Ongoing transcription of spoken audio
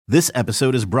This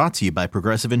episode is brought to you by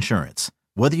Progressive Insurance.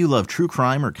 Whether you love true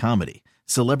crime or comedy,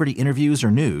 celebrity interviews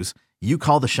or news, you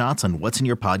call the shots on what's in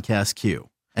your podcast queue.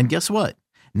 And guess what?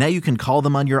 Now you can call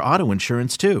them on your auto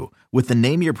insurance too with the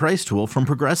Name Your Price tool from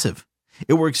Progressive.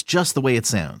 It works just the way it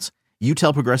sounds. You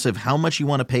tell Progressive how much you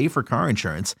want to pay for car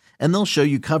insurance, and they'll show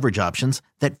you coverage options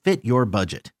that fit your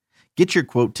budget. Get your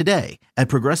quote today at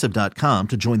Progressive.com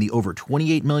to join the over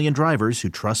 28 million drivers who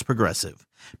trust Progressive.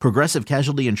 Progressive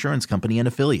Casualty Insurance Company and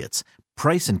Affiliates.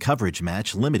 Price and coverage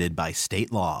match limited by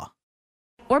state law.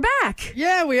 We're back.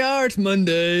 Yeah, we are. It's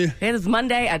Monday. It is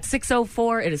Monday at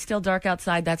 6:04. It is still dark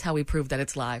outside. That's how we prove that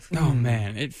it's live. Oh,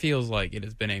 man. It feels like it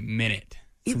has been a minute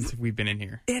since we've been in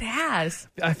here. It has.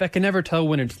 I can never tell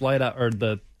when it's light out or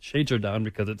the shades are down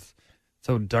because it's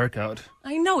so dark out.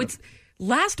 I know. It's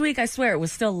last week, I swear, it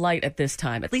was still light at this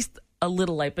time. At least a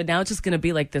little light, but now it's just going to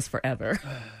be like this forever.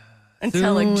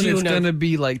 Until like June. It's going to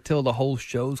be like till the whole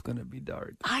show's going to be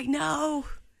dark. I know.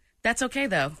 That's okay,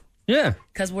 though. Yeah.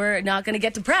 Because we're not going to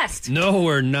get depressed. No,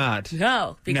 we're not.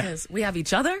 No, because we have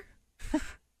each other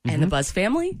and the Buzz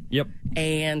family. Yep.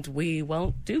 And we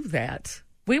won't do that.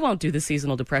 We won't do the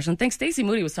seasonal depression. I think Stacey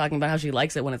Moody was talking about how she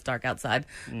likes it when it's dark outside.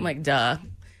 I'm like, duh.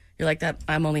 You're like that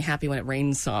I'm only happy when it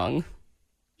rains song.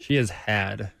 She has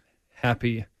had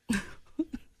happy.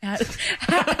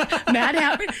 Mad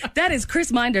happy. That is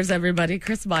Chris Minders, everybody.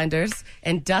 Chris Minders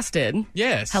and Dustin.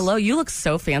 Yes. Hello. You look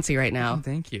so fancy right now.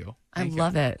 Thank you. I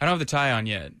love it. I don't have the tie on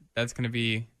yet. That's going to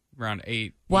be around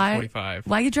 8:45.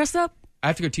 Why you dressed up? I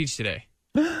have to go teach today.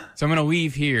 So I'm going to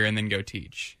leave here and then go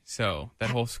teach. So that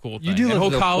whole school thing. You do that look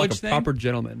whole like college a thing. proper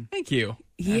gentleman. Thank you.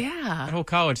 Yeah. That whole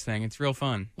college thing. It's real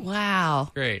fun. Wow.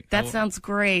 Great. That sounds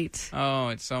great. Oh,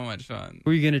 it's so much fun.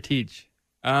 Who are you going to teach?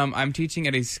 I'm teaching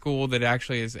at a school that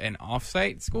actually is an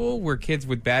off-site school where kids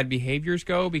with bad behaviors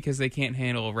go because they can't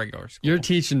handle a regular school. You're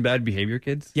teaching bad behavior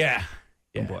kids? Yeah.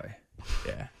 Oh, boy.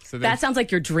 Yeah. So That sounds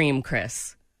like your dream,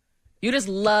 Chris. You just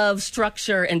love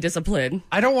structure and discipline.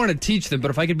 I don't want to teach them,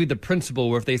 but if I could be the principal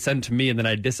where if they send to me and then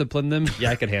I discipline them,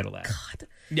 yeah, I could handle that. God.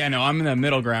 Yeah, no, I'm in the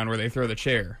middle ground where they throw the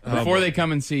chair. Before they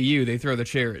come and see you, they throw the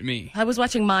chair at me. I was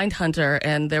watching Mindhunter,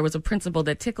 and there was a principal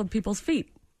that tickled people's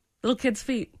feet. Little kids'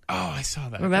 feet. Oh, I saw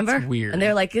that. Remember? That's weird. And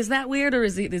they're like, is that weird or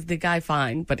is the guy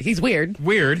fine? But he's weird.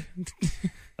 Weird.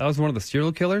 That was one of the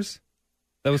serial killers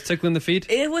that was tickling the feet?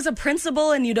 It was a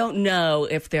principal, and you don't know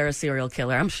if they're a serial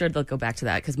killer. I'm sure they'll go back to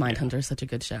that because Mindhunter is such a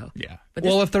good show. Yeah. But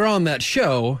Well, if they're on that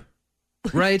show,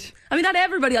 right? I mean, not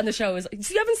everybody on the show is.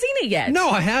 You haven't seen it yet. No,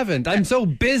 I haven't. I'm so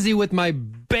busy with my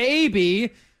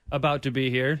baby about to be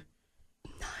here.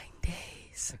 9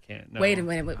 days. I can't. No. Wait a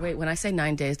minute. Wait. When I say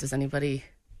 9 days, does anybody?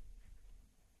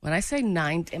 When I say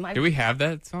 9, am I? Do we have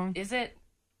that song? Is it?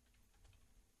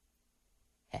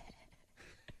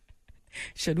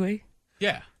 Should we?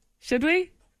 Yeah. Should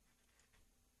we?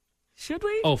 Should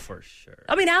we? Oh, for sure.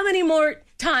 I mean, how many more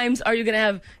times are you going to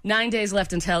have 9 days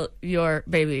left until your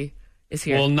baby is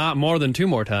here? Well, not more than 2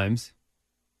 more times.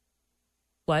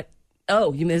 What?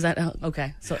 Oh, you mean is that? Oh,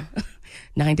 okay, so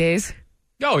 9 days.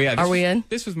 Oh, yeah. Are we in?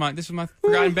 This was my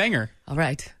forgotten banger. All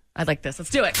right, I like this. Let's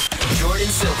do it. Jordan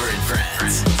Silver and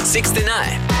Friends, 6 to 9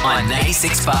 on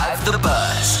 96.5 The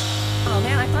Buzz. Oh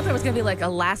man, I thought there was going to be like a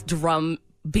last drum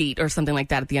beat or something like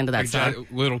that at the end of that Like song.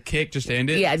 a little kick just to end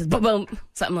it. Yeah, just boom, boom,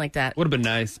 something like that. Would have been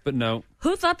nice, but no.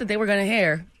 Who thought that they were going to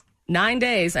hear 9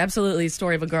 days? Absolutely,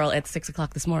 story of a girl at 6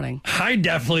 o'clock this morning. I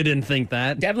definitely didn't think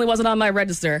that. Definitely wasn't on my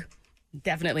register.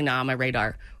 Definitely not on my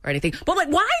radar or anything. But like,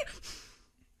 why?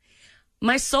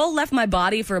 My soul left my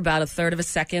body for about a third of a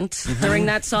second during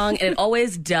that song, and it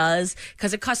always does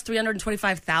because it costs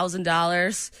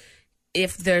 $325,000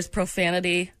 if there's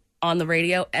profanity on the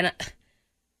radio. And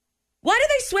why do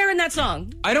they swear in that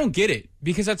song? I don't get it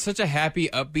because that's such a happy,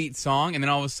 upbeat song, and then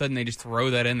all of a sudden they just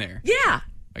throw that in there. Yeah.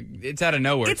 Like, it's out of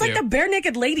nowhere, It's too. like the bare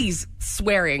naked ladies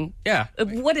swearing. Yeah.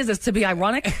 What is this, to be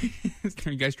ironic? Are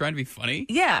you guys trying to be funny?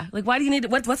 Yeah. Like, why do you need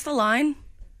what's the line?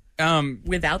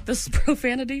 Without this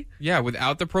profanity? Yeah,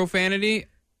 without the profanity,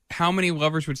 how many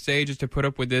lovers would say just to put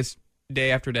up with this day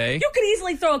after day? You could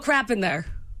easily throw a crap in there.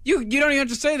 You don't even have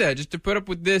to say that, just to put up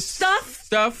with this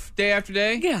stuff day after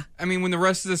day. Yeah. I mean, when the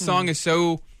rest of the song is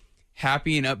so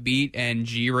happy and upbeat and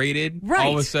G-rated, Right.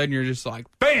 all of a sudden you're just like,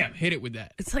 bam, hit it with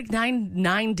that. It's like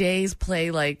nine days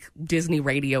play like Disney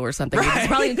radio or something. It's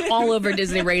probably all over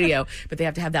Disney radio, but they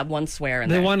have to have that one swear in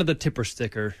They there. wanted the tipper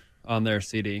sticker on their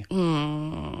CD.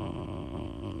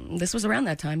 This was around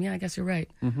that time. Yeah, I guess you're right.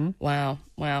 Mm-hmm. Wow.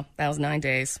 That was 9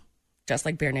 days. Just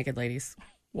like Bare Naked Ladies.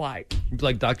 Why?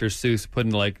 Like Dr. Seuss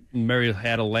putting like Mary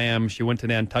had a lamb. She went to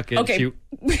Nantucket. Okay,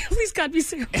 please God be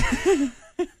serious.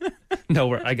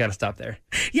 No, I got to stop there.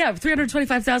 Yeah,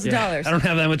 $325,000. I don't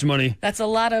have that much money. That's a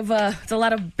lot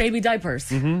of baby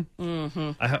diapers.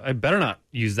 I better not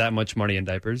use that much money in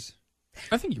diapers.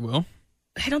 I think you will.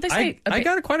 Hey, don't they say? I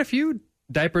got quite a few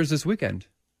diapers this weekend.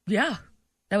 Yeah,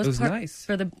 that was, It was nice.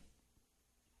 for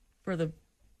the.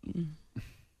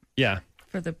 Yeah.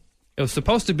 It was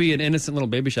supposed to be an innocent little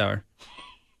baby shower.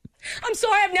 I'm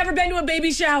sorry, I've never been to a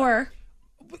baby shower.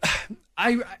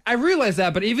 I realize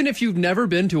that, but even if you've never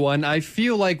been to one, I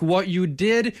feel like what you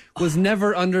did was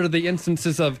never under the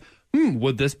instances of,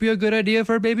 would this be a good idea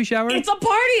for a baby shower? It's a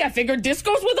party. I figured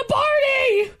disco's with a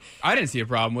party. I didn't see a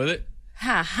problem with it.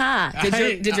 Ha ha.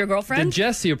 Did your girlfriend? Did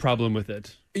Jess see a problem with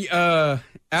it?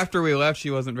 After we left,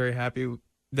 she wasn't very happy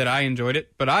that I enjoyed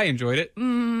it, but I enjoyed it.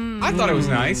 I thought it was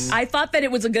nice. I thought that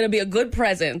it was going to be a good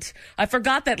present. I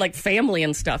forgot that like family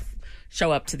and stuff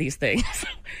show up to these things,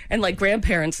 and like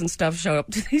grandparents and stuff show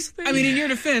up to these things. I mean, in your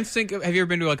defense, have you ever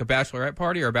been to like a bachelorette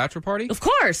party or a bachelor party? Of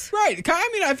course. Right. I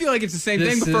mean, I feel like it's the same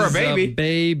This thing for a is baby.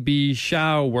 Baby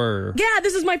shower. Yeah,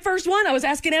 this is my first one. I was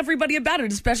asking everybody about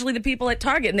it, especially the people at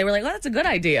Target, and they were like, "Oh, that's a good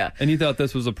idea." And you thought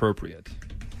this was appropriate.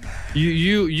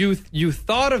 You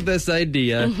thought of this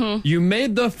idea. You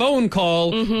made the phone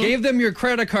call, gave them your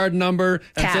credit card number,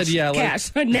 and Cash, said,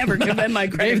 cash. I never give them my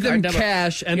credit gave them card number.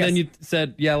 cash, and Yes. then you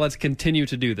said, yeah, let's continue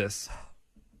to do this.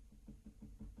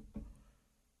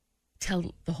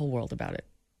 Tell the whole world about it.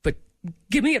 But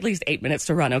give me at least 8 minutes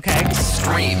to run, okay?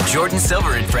 Stream Jordan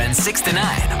Silver and Friends 6 to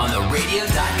 9 on the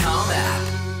radio.com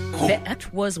app.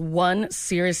 That was one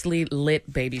seriously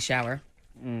lit baby shower.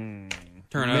 Turn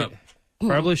up.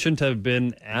 Probably shouldn't have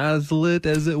been as lit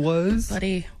as it was.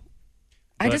 Buddy,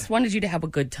 I just wanted you to have a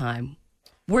good time.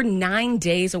 We're 9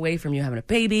 days away from you having a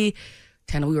baby.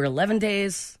 We were 11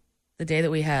 days the day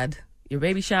that we had your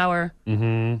baby shower.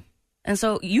 Mm-hmm. And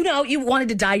so, you wanted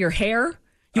to dye your hair.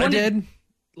 I did.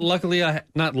 Luckily,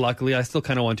 not luckily, I still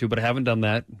kind of want to, but I haven't done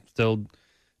that. Still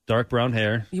dark brown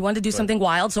hair. You wanted to do something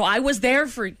wild, so I was there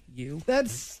for you.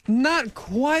 That's not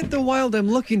quite the wild I'm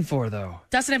looking for, though.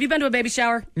 Dustin, have you been to a baby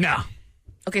shower? No.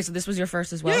 Okay, so this was your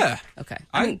first as well? Yeah. Okay.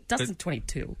 I mean, Dustin's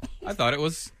 22. I thought it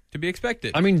was to be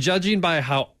expected. I mean, judging by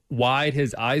how wide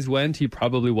his eyes went, he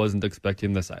probably wasn't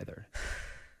expecting this either.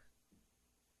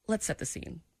 Let's set the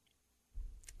scene.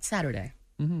 Saturday.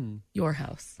 Mm-hmm. Your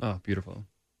house. Oh, beautiful.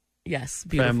 Yes,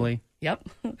 beautiful. Family. Yep.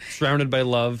 Surrounded by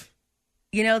love.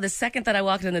 The second that I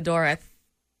walked in the door, I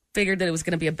figured that it was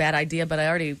going to be a bad idea, but I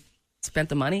already spent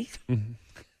the money.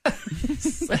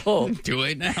 So Do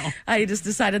it now. I just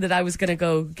decided that I was going to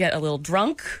go get a little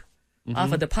drunk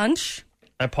off of the punch.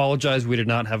 I apologize. We did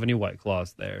not have any White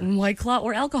Claws there. White Claw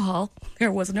or alcohol.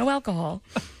 There was no alcohol.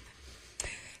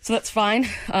 So that's fine.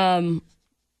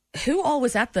 Who all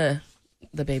was at the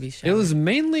baby shower? It was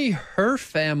mainly her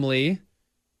family,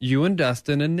 you and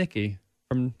Dustin and Nikki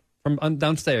from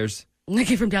downstairs.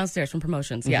 Nikki from downstairs from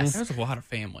promotions. Yes. There was a lot of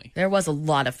family. There was a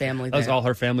lot of family That there. was all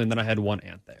her family, and then I had one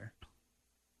aunt there.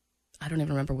 I don't even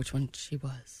remember which one she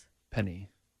was. Penny.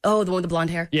 Oh, the one with the blonde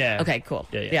hair? Yeah. Okay, cool.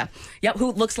 Yeah. Yep,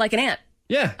 who looks like an aunt.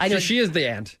 Yeah, I so know. she is the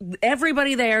aunt.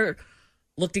 Everybody there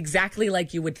looked exactly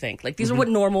like you would think. Like, these are what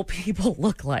normal people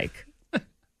look like.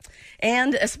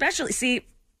 And especially, see,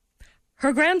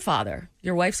 her grandfather,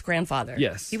 your wife's grandfather.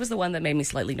 Yes. He was the one that made me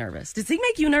slightly nervous. Does he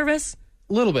make you nervous?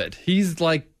 A little bit. He's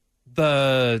like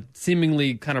the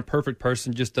seemingly kind of perfect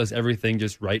person, just does everything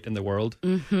just right in the world.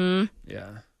 Mm-hmm. Yeah.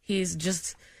 He's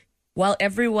just, while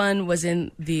everyone was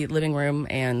in the living room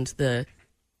and the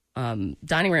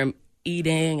dining room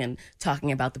eating and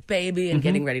talking about the baby and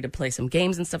getting ready to play some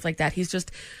games and stuff like that,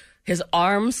 his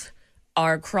arms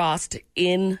are crossed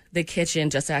in the kitchen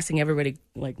just asking everybody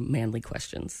like manly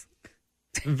questions.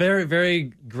 Very,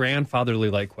 very grandfatherly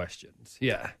like questions.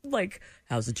 Yeah. Like,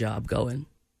 how's the job going?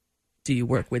 Do you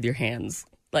work with your hands?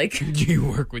 Like, Do you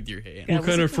work with your hand? What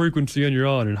kind of frequency are you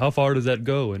on, and how far does that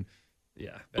go? And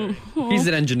yeah, very. He's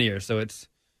an engineer, so it's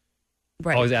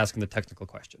right. always asking the technical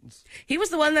questions. He was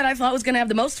the one that I thought was going to have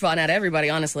the most fun out of everybody,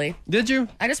 honestly. Did you?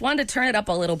 I just wanted to turn it up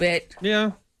a little bit.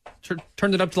 Yeah.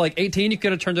 Turned it up to like 18. You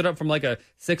could have turned it up from like a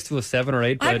 6 to a 7 or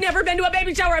 8. But I've never been to a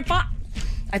baby shower.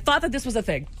 I thought that this was a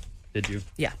thing. Did you?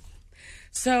 Yeah.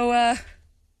 So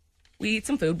we eat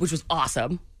some food, which was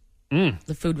awesome.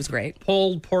 The food was great.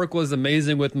 Pulled pork was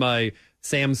amazing with my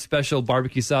Sam's special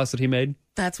barbecue sauce that he made.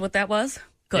 That's what that was?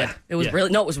 Good. Yeah. It was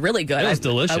Yeah. it was really good. It was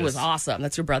delicious. It was awesome.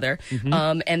 That's your brother.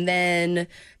 And then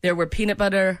there were peanut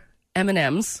butter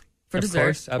M&Ms for Of dessert.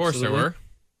 course, Of course there absolutely. were.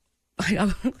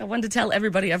 I wanted to tell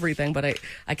everybody everything, but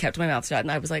I kept my mouth shut,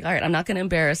 and I was like, all right, I'm not going to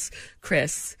embarrass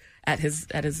Chris at his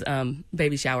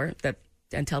baby shower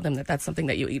and tell them that that's something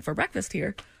that you eat for breakfast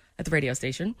here at the radio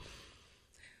station.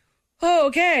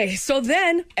 Okay, so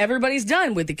then everybody's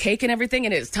done with the cake and everything,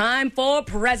 and it's time for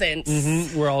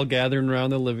presents. We're all gathering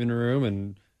around the living room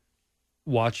and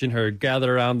watching her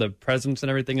gather around the presents and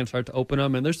everything and start to open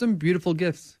them. And there's some beautiful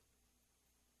gifts.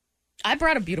 I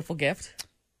brought a beautiful gift.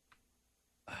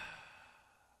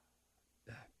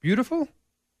 Beautiful?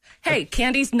 Hey,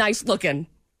 Candy's nice looking.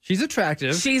 She's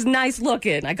attractive. She's nice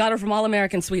looking. I got her from All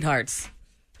American Sweethearts.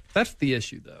 That's the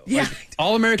issue, though. Yeah.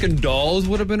 All American Dolls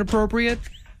would have been appropriate.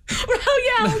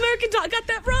 Oh, yeah, All American Doll. Got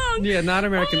that wrong. Yeah, not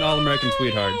All American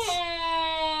Sweethearts.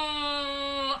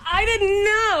 Oh, I didn't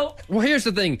know. Well, here's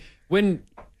the thing. When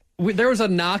there was a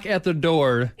knock at the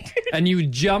door and you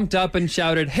jumped up and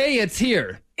shouted, "Hey, it's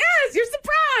here." Yes, you're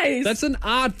surprised. That's an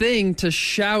odd thing to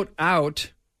shout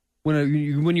out when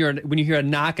you hear a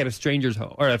knock at a stranger's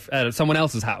home or at someone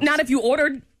else's house. Not if you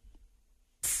ordered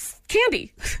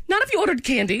candy. Not if you ordered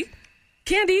candy.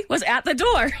 Candy was at the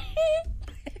door.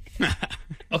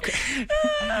 Okay.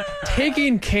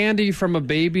 Taking candy from a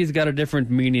baby's got a different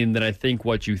meaning than I think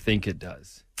what you think it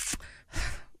does.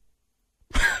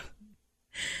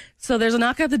 So there's a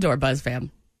knock at the door, Buzz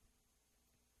fam.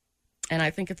 And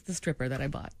I think it's the stripper that I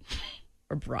bought.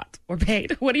 Or brought. Or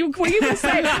paid. What do you even say?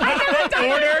 I've never done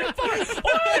that before.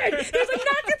 Ordered. There's a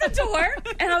knock at the door.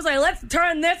 And I was like, let's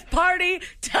turn this party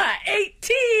to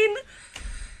 18.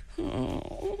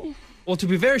 Oh. Well, to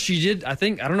be fair, she did, I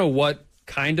don't know what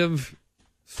kind of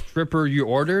stripper you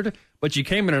ordered, but she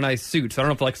came in a nice suit. So I don't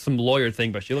know if like some lawyer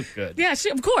thing, but she looked good. Yeah,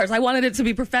 of course. I wanted it to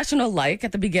be professional-like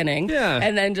at the beginning. Yeah.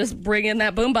 And then just bring in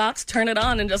that boombox, turn it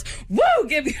on, and just, woo,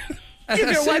 give your As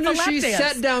wife soon a as lap she dance.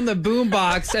 set down the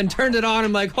boombox and turned it on,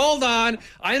 I'm like, hold on.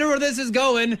 I know where this is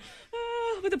going.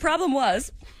 But the problem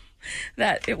was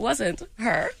that it wasn't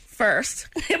her first.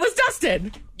 It was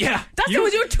Dustin. Yeah. Dustin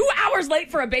you were 2 hours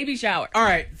late for a baby shower. All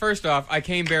right, first off, I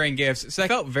came bearing gifts, so I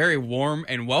felt very warm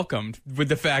and welcomed with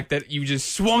the fact that you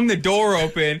just swung the door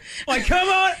open. Like, come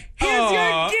on! Here's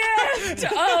your gift!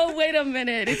 Oh, wait a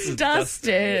minute. It's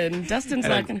Dustin. Dustin's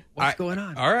not going to... What's going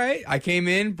on? All right, I came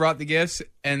in, brought the gifts,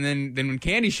 and then when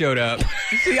Candy showed up,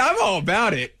 see, I'm all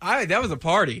about it. That was a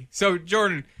party. So,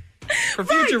 Jordan... For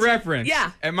future reference,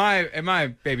 yeah. At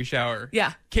my baby shower,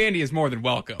 yeah, Candy is more than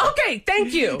welcome. Okay,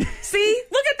 thank you. See,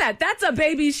 look at that. That's a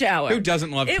baby shower. Who doesn't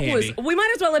love candy? We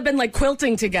might as well have been like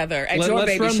quilting together at your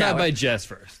baby shower. Let's run that by Jess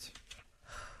first.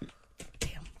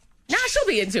 Damn. Nah, she'll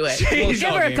be into it. She's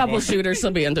Give her a couple shooters.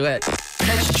 She'll be into it.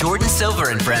 Catch Jordan Silver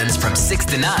and friends from 6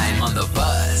 to 9 on The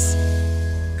Buzz.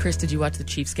 Chris, did you watch the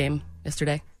Chiefs game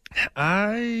yesterday?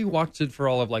 I watched it for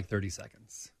all of like 30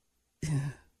 seconds.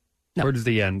 No. Towards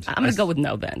the end. I'm going to go with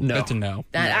no then. No. That's a no.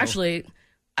 Actually,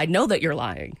 I know that you're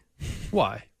lying.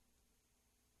 Why?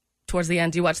 Towards the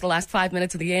end, do you watch the last 5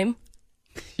 minutes of the game?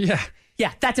 Yeah.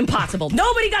 Yeah, that's impossible.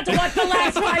 Nobody got to watch the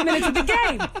last 5 minutes of the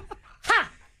game.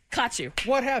 Ha! Caught you.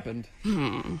 What happened?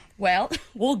 Well,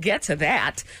 we'll get to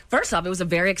that. First off, it was a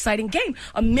very exciting game.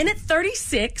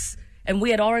 1:36, and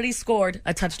we had already scored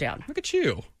a touchdown. Look at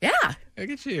you. Yeah. Look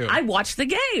at you. I watched the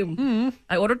game.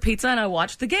 I ordered pizza and I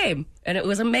watched the game, and it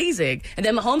was amazing. And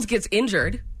then Mahomes gets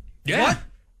injured. Yeah. What?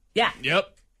 Yeah.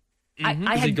 Yep. I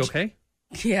Is had he okay?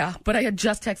 Yeah, but I had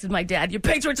just texted my dad, your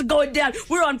Patriots are going down.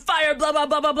 We're on fire, blah, blah,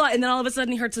 blah, blah, blah. And then all of a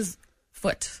sudden he hurts his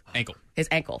foot, Ankle. his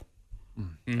ankle.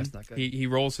 That's not good. He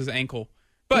rolls his ankle.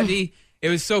 But it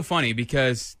was so funny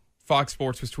because Fox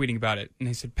Sports was tweeting about it. And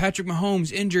they said, Patrick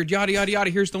Mahomes injured, yada, yada, yada.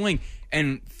 Here's the link.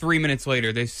 And 3 minutes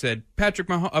later, they said, Patrick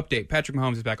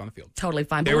Mahomes is back on the field. Totally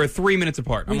fine. They were 3 minutes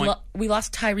apart. I'm like, we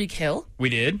lost Tyreek Hill. we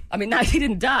did? I mean, he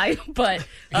didn't die, but...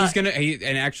 He's going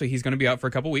to be out for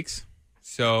a couple weeks.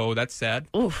 So that's sad.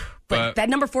 Oof. But that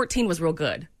number 14 was real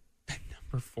good.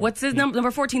 Number 14. What's his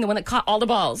number 14? The one that caught all the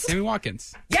balls. Sammy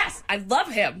Watkins. Yes, I love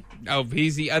him. Oh,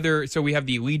 he's the other. So we have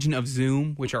the Legion of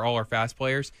Zoom, which are all our fast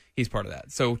players. He's part of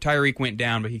that. So Tyreek went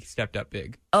down, but he stepped up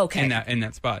big. Okay. In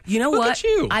that spot. You know Look what? At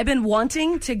you. I've been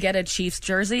wanting to get a Chiefs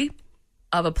jersey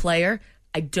of a player.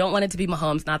 I don't want it to be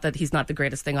Mahomes. Not that he's not the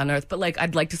greatest thing on earth, but like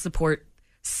I'd like to support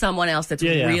someone else that's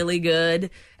really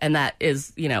good and that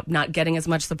is, not getting as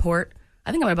much support.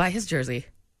 I think I'm going to buy his jersey.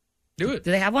 Do it. Do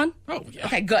they have one? Oh, yeah.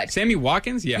 Okay, good. Sammy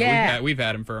Watkins? Yeah. We've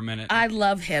had him for a minute. I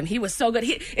love him. He was so good.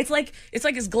 It's like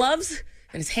his gloves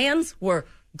and his hands were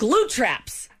glue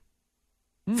traps.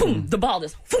 Boom, the ball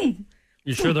just boom.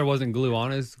 You sure there wasn't glue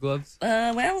on his gloves?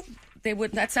 Well, they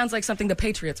would. That sounds like something the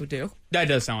Patriots would do. That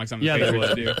does sound like something Yeah, the they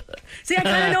Patriots would. do. See, I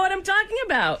kind of know what I'm talking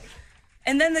about.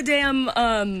 And then the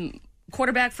damn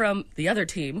quarterback from the other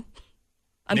team.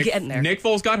 I'm getting there. Nick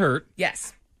Foles got hurt.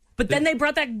 Yes. But then they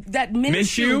brought that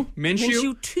Minshew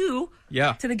Minshew? to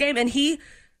Yeah. the game, and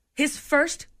his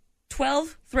first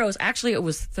 12 throws. Actually, it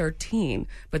was 13,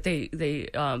 but they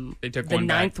took the one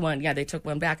ninth back. one. Yeah, they took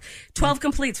one back. 12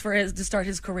 completes to start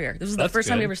his career. This was the first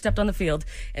time he good. ever stepped on the field,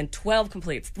 and 12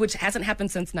 completes, which hasn't happened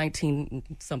since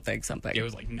 19 something. It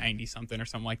was like 90 something or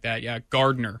something like that. Yeah,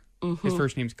 Gardner. His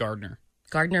first name's Gardner.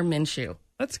 Gardner Minshew.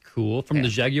 That's cool. From the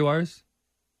Jaguars?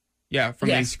 Yeah, from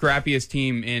Yeah. the scrappiest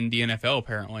team in the NFL,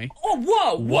 apparently. Oh,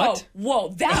 whoa, What? whoa!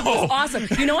 That was awesome.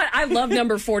 You know what? I love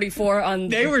number 44 on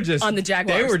They were just on the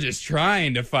Jaguars. They were just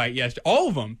trying to fight. Yes, all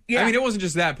of them. Yeah. I mean, it wasn't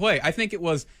just that play. I think it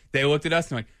was they looked at us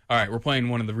and like, all right, we're playing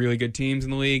one of the really good teams in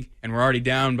the league, and we're already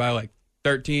down by like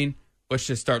 13. Let's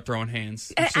just start throwing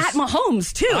hands. at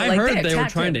Mahomes too. I like, heard they were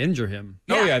attacked trying him. to injure him.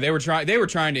 Oh yeah, they were trying. They were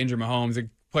trying to injure Mahomes. The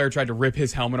player tried to rip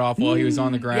his helmet off while he was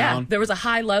on the Yeah, ground. there was a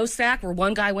high-low stack where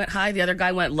one guy went high, the other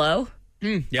guy went low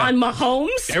Yeah, on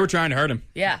Mahomes. they were trying to hurt him.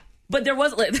 Yeah. But there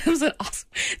was an awesome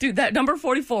dude. That number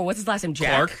 44. What's his last name?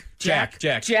 Jack. Clark?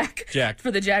 Jack. for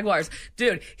the Jaguars.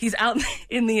 Dude, he's out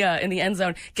in the end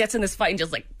zone, gets in this fight and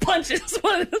just like punches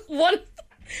one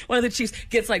of the Chiefs.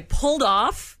 Gets like pulled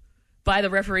off by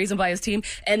the referees and by his team,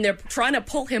 and they're trying to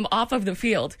pull him off of the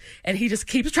field, and he just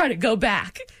keeps trying to go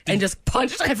back and just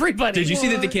punch everybody. Did you see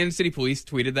that the Kansas City police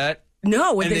tweeted that?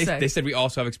 No, what And they say? they said we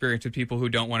also have experience with people who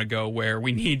don't want to go where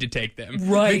we need to take them.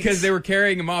 Right. Because they were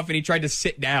carrying him off and he tried to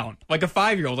sit down. Like a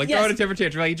 5-year-old. Like Yes. throwing a temper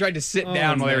tantrum. Like he tried to sit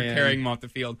down while they were man. carrying him off the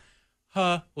field.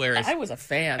 Hilarious. I was a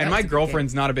fan. That And was my a good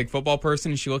girlfriend's not a big football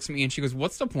person, and she looks at me and she goes,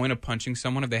 "What's the point of punching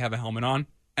someone if they have a helmet on?"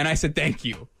 And I said, "Thank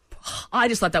you." I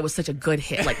just thought that was such a good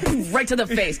hit, like right to the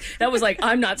face. That was like,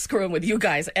 I'm not screwing with you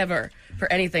guys ever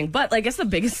for anything. But I guess the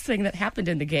biggest thing that happened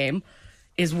in the game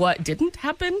is what didn't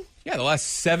happen. Yeah, the last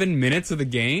 7 minutes of the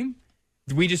game,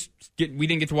 we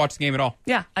didn't get to watch the game at all.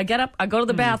 Yeah, I get up, I go to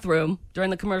the bathroom during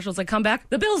the commercials, I come back,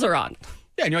 the Bills are on.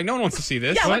 Yeah, and you're like, no one wants to see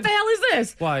this. Yeah, what the hell is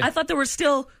this? Why? I thought there was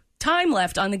still time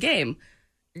left on the game.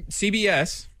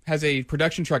 CBS has a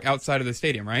production truck outside of the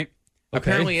stadium, right?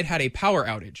 Apparently it had a power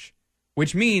outage,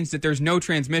 which means that there's no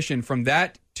transmission from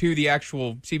that to the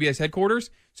actual CBS headquarters,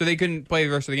 so they couldn't play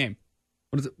the rest of the game.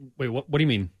 What is it? Wait, what do you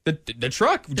mean? The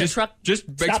truck just truck just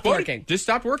stopped exploded. working. Just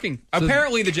stopped working.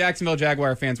 Apparently the Jacksonville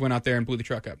Jaguar fans went out there and blew the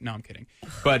truck up. No, I'm kidding.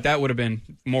 But that would have been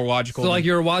more logical. So like than-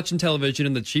 you were watching television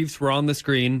and the Chiefs were on the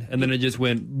screen and then it just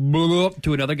went bloop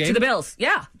to another game? To the Bills,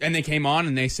 yeah. and they came on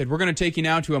and they said, "We're going to take you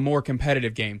now to a more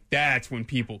competitive game." That's when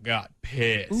people got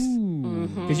pissed.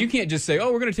 Because you can't just say,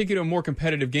 "Oh, we're going to take you to a more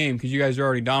competitive game because you guys are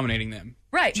already dominating them."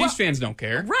 Right. Chiefs Well, fans don't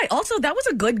care. Right. Also, that was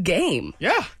a good game.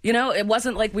 Yeah. You know, it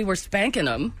wasn't like we were spanking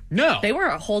them. No. They were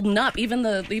holding up. Even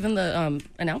the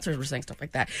announcers were saying stuff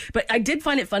like that. But I did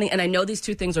find it funny, and I know these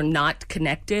two things are not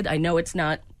connected. I know it's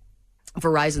not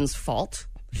Verizon's fault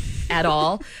at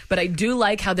all, but I do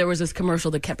like how there was this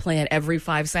commercial that kept playing every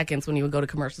 5 seconds when you would go to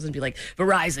commercials and be like,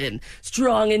 Verizon,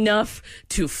 strong enough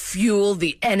to fuel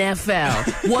the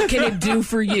NFL. What can it do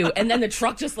for you? And then the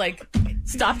truck just like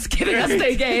stopped giving us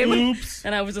the game. Oops.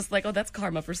 And I was just like, oh, that's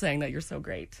karma for saying that you're so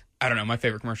great. I don't know. My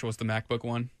favorite commercial was the MacBook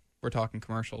one. We're talking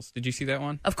commercials. Did you see that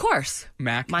one? Of course.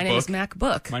 MacBook. My name is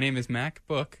MacBook. My name is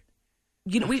MacBook.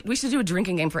 You know, we should do a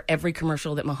drinking game for every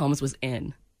commercial that Mahomes was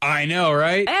in. I know,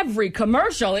 right? Every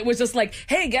commercial, it was just like,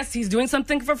 hey, guess he's doing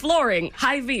something for flooring.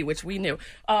 Hy-Vee, which we knew.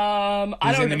 I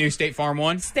He's don't in the know. new State Farm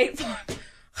one. State Farm.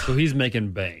 So he's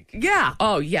making bank. Yeah.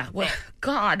 Oh, yeah. Well,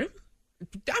 God.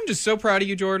 I'm just so proud of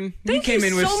you, Jordan. Thank you came you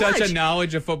in with so such much. a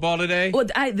knowledge of football today. Well,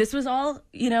 this was all,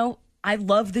 you know, I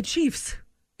love the Chiefs.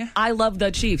 Yeah. I love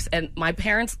the Chiefs. And my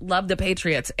parents love the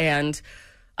Patriots. And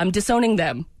I'm disowning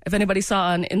them. If anybody saw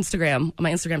on Instagram,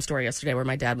 my Instagram story yesterday where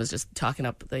my dad was just talking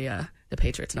up the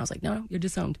Patriots. And I was like, no, you're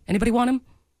disowned. Anybody want him?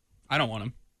 I don't want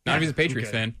him. Not if he's a Patriots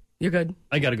Okay. fan. You're good.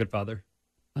 I got a good father.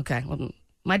 Okay. Well,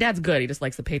 my dad's good. He just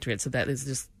likes the Patriots. So that is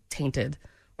just tainted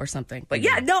or something. But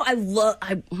yeah, no,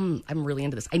 I'm really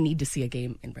into this. I need to see a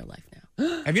game in real life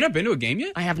now. Have you not been to a game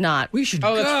yet? I have not. We should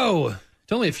Oh, that's- go.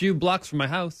 It's only a few blocks from my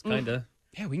house, kind of.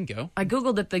 Yeah, we can go. I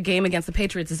Googled that the game against the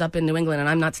Patriots is up in New England, and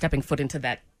I'm not stepping foot into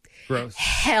that Gross.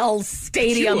 hell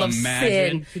stadium Could of you imagine?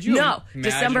 sin. Could you No, imagine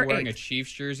December wearing a 8th.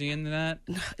 Chiefs jersey into that?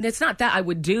 It's not that I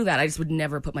would do that. I just would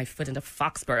never put my foot into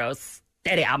Foxborough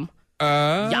Stadium.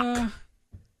 Yuck.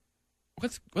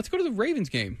 Let's go to the Ravens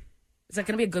game. Is that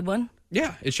going to be a good one?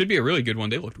 Yeah, it should be a really good one.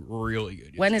 They looked really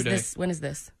good When is yesterday. this? When is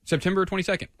this? September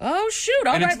 22nd. Oh, shoot.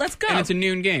 All And right, it's- let's go. And it's a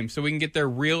noon game, so we can get there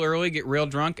real early, get real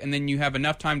drunk, and then you have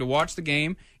enough time to watch the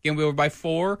game. Game will be over by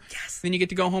 4. Yes. Then you get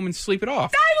to go home and sleep it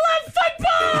off. I love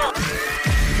football!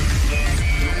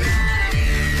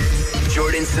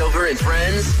 Jordan Silver and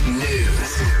Friends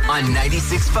News on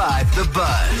 96.5 The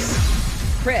Buzz.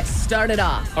 Chris, start it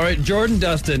off. All right, Jordan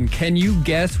Dustin, can you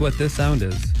guess what this sound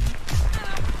is?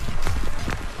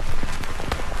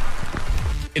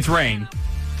 It's rain.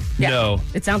 Yeah. No.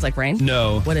 It sounds like rain.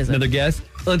 No. What is it? Another guess?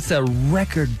 It's a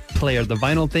record player, the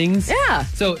vinyl things. Yeah.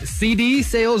 So CD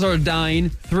sales are dying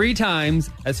 3 times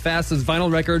as fast as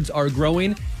vinyl records are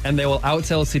growing, and they will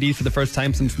outsell CDs for the first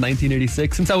time since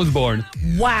 1986, since I was born.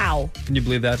 Wow. Can you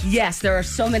believe that? Yes, there are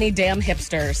so many damn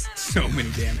hipsters. So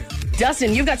many damn hits.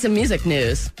 Dustin, you've got some music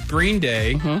news. Green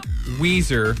Day,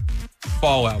 Weezer,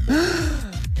 Fall album.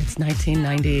 It's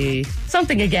 1990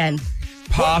 something again.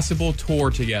 Possible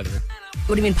tour together.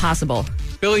 What do you mean possible?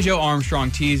 Billy Joe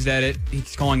Armstrong teased at it.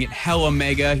 He's calling it Hella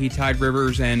Mega. He tied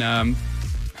Rivers and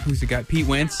who's the guy? Pete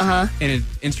Wentz in an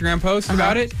Instagram post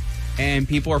about it. And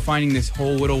people are finding this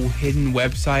whole little hidden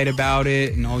website about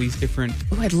it and all these different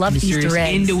Oh, I'd love Easter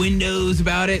eggs. innuendos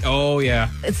about it. Oh, yeah.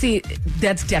 See,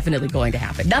 that's definitely going to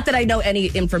happen. Not that I know any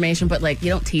information, but like you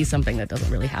don't tease something that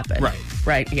doesn't really happen. Right.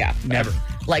 Right, yeah. Never.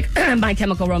 Like My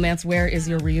Chemical Romance, where is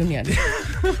your reunion?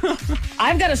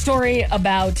 I've got a story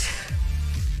about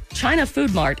China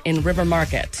Food Mart in River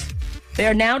Market. They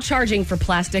are now charging for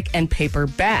plastic and paper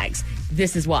bags.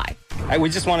 This is why. We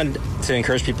just wanted to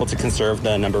encourage people to conserve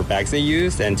the number of bags they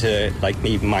use and to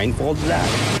be mindful of that.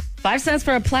 5 cents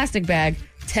for a plastic bag,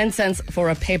 10 cents for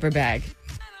a paper bag.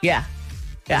 Yeah.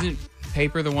 Yeah. Isn't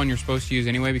paper the one you're supposed to use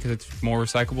anyway because it's more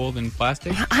recyclable than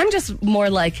plastic? I'm just more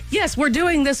like, yes, we're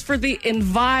doing this for the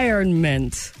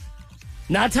environment,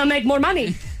 not to make more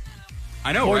money.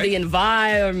 I know, For right? the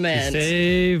environment.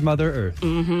 Save Mother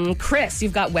Earth. Chris,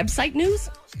 you've got website news?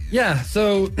 Yeah,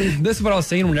 so this is what I was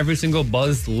saying when every single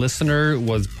Buzz listener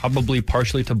was probably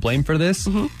partially to blame for this.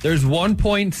 There's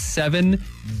 1.7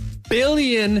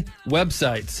 billion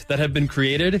websites that have been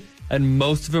created, and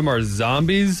most of them are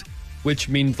zombies, which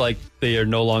means they are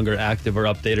no longer active or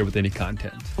updated with any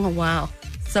content. Oh, wow.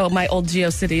 So my old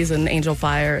GeoCities and Angel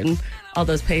Fire and all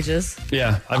those pages.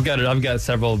 Yeah, I've got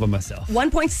several of them myself.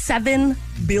 1.7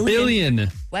 billion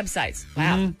Billion. websites.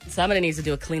 Wow. Somebody needs to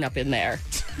do a cleanup in there.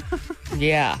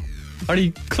 Yeah. How do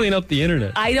you clean up the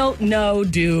internet? I don't know,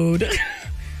 dude.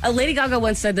 Lady Gaga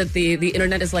once said that the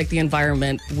internet is like the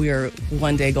environment. We're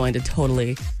one day going to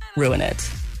totally ruin it.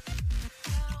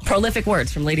 Prolific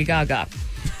words from Lady Gaga.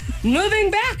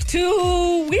 Moving back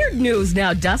to weird news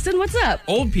now. Dustin, what's up?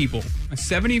 Old people. A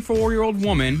 74-year-old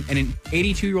woman and an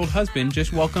 82-year-old husband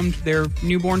just welcomed their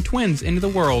newborn twins into the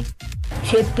world.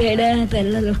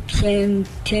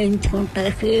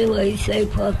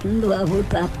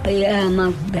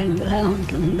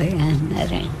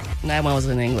 That one was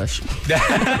in English.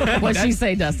 What'd she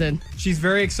say, Dustin? She's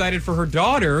very excited for her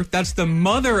daughter. That's the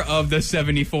mother of the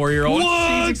 74-year-old.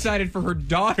 What? She's excited for her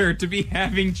daughter to be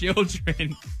having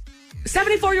children.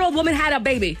 74-year-old woman had a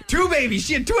baby. 2 babies.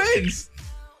 She had twins.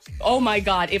 Oh my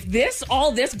God. If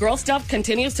all this girl stuff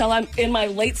continues till I'm in my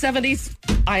late 70s,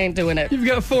 I ain't doing it. You've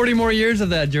got 40 more years of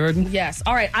that, Jordan. Yes.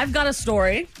 All right. I've got a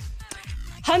story.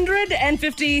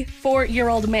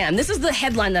 154-year-old man. This is the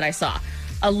headline that I saw.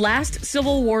 A last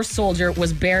Civil War soldier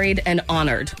was buried and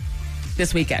honored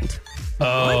this weekend.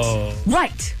 Oh.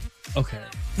 Right. Okay.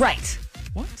 Right.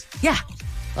 What? Yeah.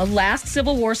 A last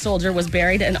Civil War soldier was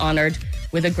buried and honored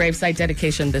with a gravesite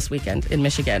dedication this weekend in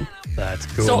Michigan. That's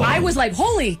cool. So I was like,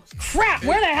 holy crap,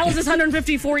 where the hell is this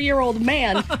 154-year-old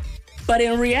man? But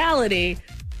in reality,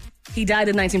 he died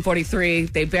in 1943.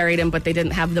 They buried him, but they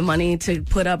didn't have the money to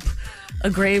put up a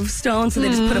gravestone, so they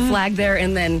just put a flag there,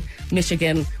 and then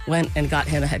Michigan went and got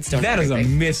him a headstone. That is a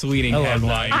misleading love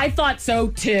headline. I thought so,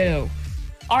 too.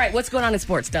 All right, what's going on in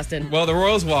sports, Dustin? Well, the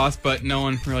Royals lost, but no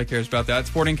one really cares about that.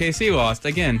 Sporting KC lost.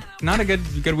 Again, not a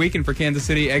good weekend for Kansas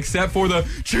City, except for the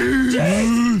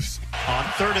Chiefs. On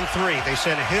 3rd and 3, they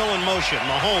send Hill in motion.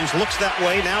 Mahomes looks that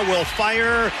way, now will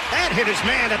fire and hit his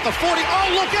man at the 40. Oh,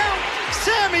 look out!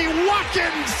 Sammy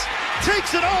Watkins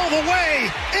takes it all the way.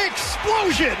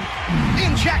 Explosion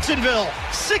in Jacksonville.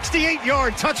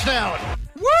 68-yard touchdown.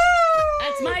 Woo!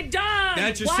 That's my dog.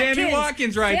 That's your Sammy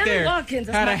Watkins right Sammy there. Watkins,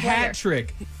 that's had my a hat player.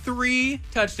 trick. 3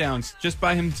 touchdowns just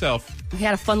by himself. He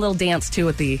had a fun little dance, too,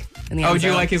 in the Oh, end did you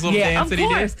zone. like his little dance that he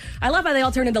did? Of course. I love how they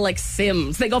all turn into,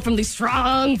 Sims. They go from these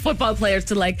strong football players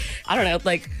to, I don't know,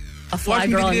 a fly Watch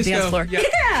him girl do on the the dance disco. floor. Yeah.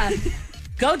 Yeah.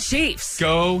 Go Chiefs.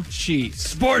 Go Chiefs.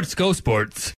 Sports, go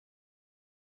sports.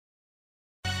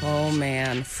 Oh,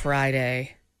 man.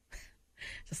 Friday.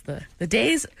 Just the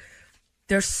days.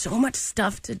 There's so much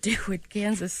stuff to do in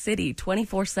Kansas City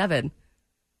 24/7.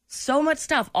 So much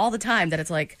stuff all the time that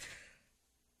it's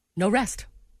no rest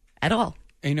at all.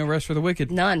 Ain't no rest for the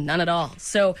wicked. None at all.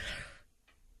 So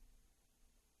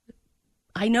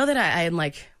I know that I am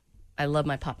I love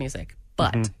my pop music,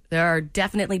 but there are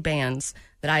definitely bands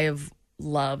that I have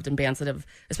loved and bands that have,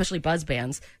 especially buzz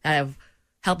bands, that have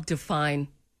helped define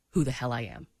who the hell I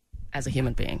am. as a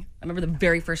human being. I remember the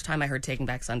very first time I heard Taking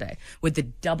Back Sunday with the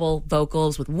double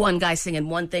vocals, with one guy singing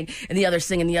one thing and the other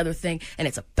singing the other thing. And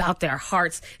it's about their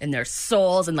hearts and their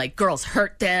souls, and like girls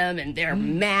hurt them and they're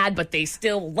mad, but they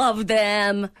still love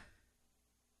them.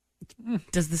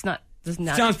 Does not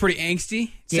Sounds pretty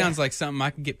angsty. Yeah. Sounds like something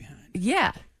I can get behind.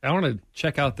 Yeah. I want to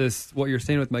check out what you're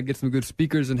saying with my get some good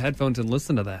speakers and headphones and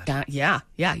listen to that. Yeah.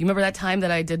 You remember that time that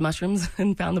I did mushrooms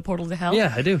and found the portal to hell?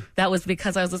 Yeah, I do. That was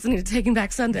because I was listening to Taking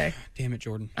Back Sunday. Damn it,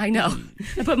 Jordan. I know.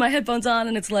 I put my headphones on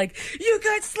and it's like, you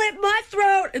could slit my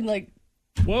throat, and like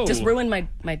Whoa. just ruined my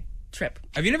trip.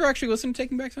 Have you never actually listened to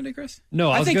Taking Back Sunday, Chris? No,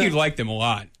 I was think gonna- you'd like them a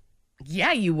lot.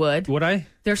 Yeah, you would. Would I?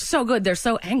 They're so good. They're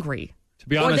so angry. To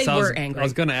be Or honest, they I were angry.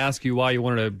 was going to ask you why you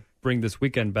wanted to bring this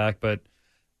weekend back, but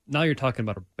now you're talking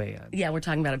about a band. Yeah, we're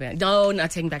talking about a band. No,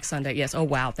 not Taking Back Sunday. Yes. Oh,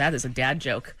 wow. That is a dad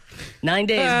joke. 9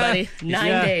 days, buddy.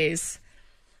 9 days.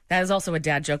 That is also a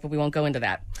dad joke, but we won't go into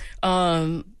that.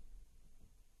 The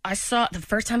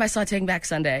first time I saw Taking Back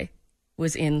Sunday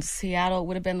was in Seattle. It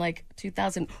would have been like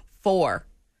 2004.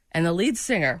 And the lead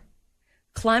singer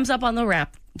climbs up on the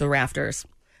rafters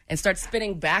and starts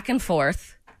spinning back and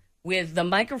forth with the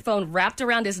microphone wrapped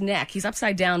around his neck. He's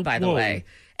upside down, by the Whoa. way.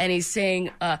 And he's saying,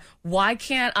 why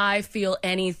can't I feel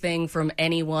anything from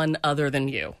anyone other than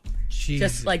you?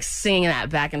 Jesus. Just like singing that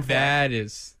back and forth. That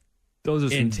is... Those are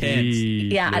some Intense.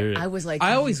 deep Yeah, lyrics. I was like...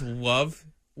 I always love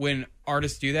when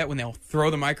artists do that, when they'll throw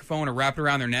the microphone or wrap it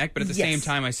around their neck, but at the Yes. same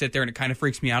time I sit there and it kind of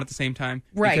freaks me out at the same time.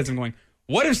 Right. Because I'm going,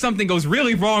 what if something goes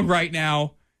really wrong right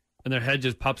now? And their head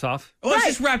just pops off. Well, it's Right.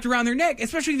 just wrapped around their neck,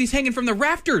 especially if he's hanging from the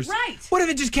rafters. Right. What if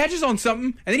it just catches on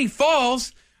something and then he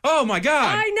falls? Oh, my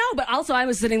God. I know, but also I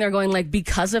was sitting there going like,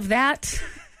 because of that,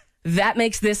 that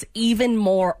makes this even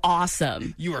more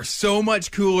awesome. You are so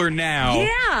much cooler now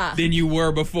Yeah. than you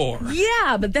were before.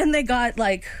 Yeah, but then they got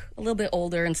like a little bit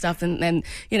older and stuff, and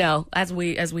you know, as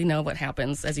we know what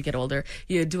happens as you get older,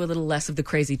 you do a little less of the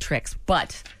crazy tricks.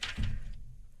 But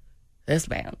this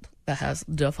band that has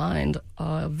defined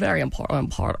a very important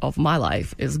part of my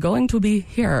life is going to be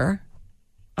here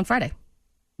on Friday.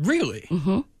 Really?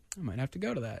 Mm-hmm. I might have to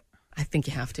go to that. I think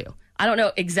you have to. I don't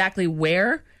know exactly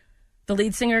where the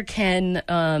lead singer can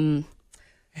find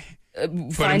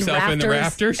himself in the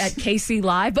rafters? at KC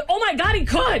Live, but oh my God, he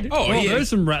could! Oh, Well, yeah.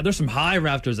 there's some high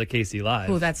rafters at KC Live.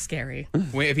 Oh, that's scary.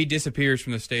 Wait, if he disappears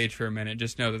from the stage for a minute,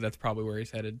 just know that that's probably where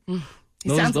he's headed. He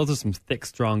sounds, those are some thick,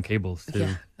 strong cables too.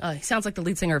 yeah. He sounds like the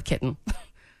lead singer of Kitten.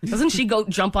 Doesn't she go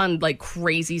jump on like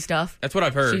crazy stuff? That's what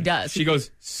I've heard. She does. She goes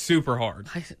super hard.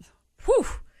 Whew,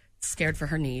 scared for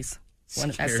her knees.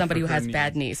 As Scared somebody for who her has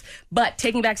bad knees. But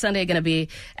Taking Back Sunday going to be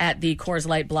at the Coors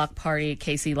Light Block Party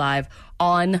KC Live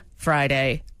on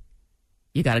Friday.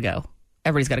 You got to go.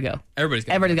 Everybody's got to go. Everybody's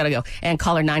got to go. And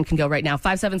caller 9 can go right now.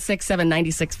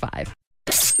 576-7965.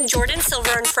 Jordan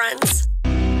Silver and Friends.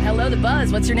 Hello, The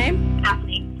Buzz. What's your name?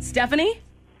 Stephanie. Stephanie?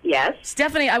 Yes.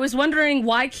 Stephanie, I was wondering,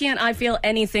 why can't I feel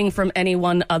anything from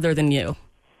anyone other than you?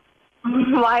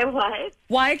 Why what?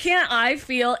 Why can't I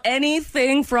feel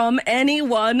anything from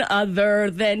anyone other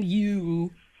than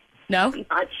you? No?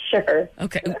 Not sure.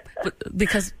 Okay.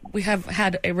 Because we have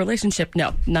had a relationship.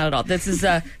 No, not at all. This is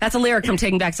that's a lyric from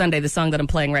Taking Back Sunday, the song that I'm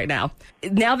playing right now.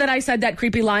 Now that I said that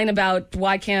creepy line about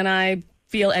why can't I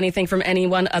feel anything from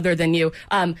anyone other than you,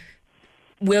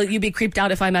 will you be creeped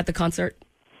out if I'm at the concert?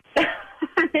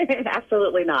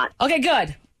 Absolutely not. Okay,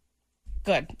 good.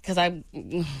 Good, because I'd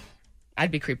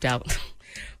be creeped out.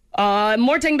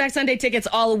 More Taking Back Sunday tickets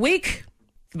all week.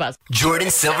 The Buzz. Jordan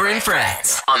Silver and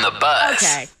Friends on the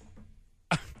Buzz.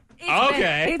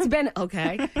 Okay.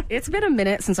 It's been a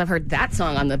minute since I've heard that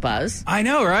song on The Buzz. I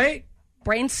know, right?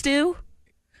 Brain Stew?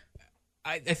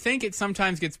 I think it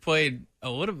sometimes gets played a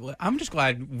little bit. I'm just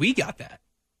glad we got that.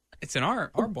 It's in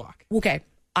our block. Okay,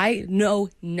 I know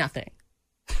nothing.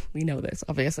 We know this,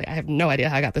 obviously. I have no idea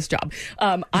how I got this job.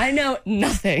 I know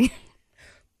nothing.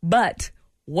 But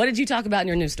what did you talk about in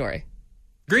your news story?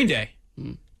 Green Day.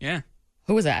 Yeah,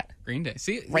 Who was that? Green Day.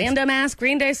 See, Random ass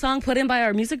Green Day song put in by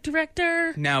our music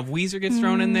director? now if Weezer gets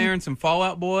thrown in there and some Fall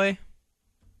Out Boy.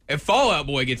 If Fall Out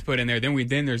Boy gets put in there,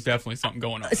 then there's definitely something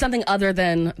going on. Something other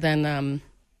than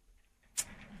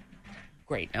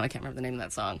great. Now I can't remember the name of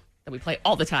that song that we play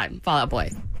all the time. Fall Out Boy.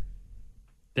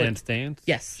 Dance.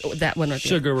 Yes, that one right there.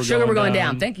 Sugar, we're going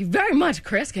down. Thank you very much,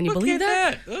 Chris. Can you Look believe at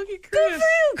that? Look at Good Chris. for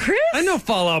you, Chris. I know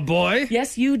Fall Out Boy.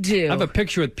 Yes, you do. I have a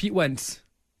picture with Pete Wentz.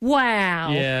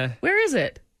 Wow. Yeah. Where is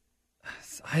it?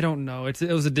 I don't know. It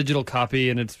was a digital copy,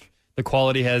 and the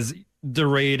quality has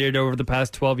degraded over the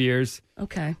past 12 years.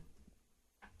 Okay.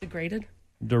 Degraded?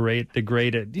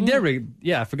 Degraded.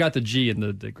 Yeah, I forgot the G in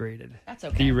the degraded. That's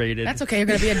okay. Derated. That's okay. You're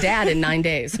going to be a dad in 9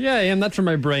 days. Yeah, I am. That's where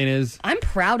my brain is. I'm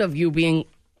proud of you being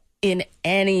in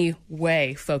any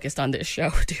way focused on this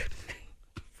show, dude.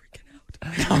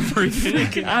 I'm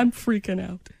freaking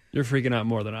out. You're freaking out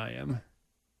more than I am.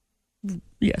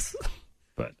 Yes.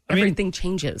 But everything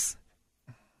changes.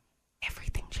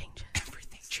 Everything changes.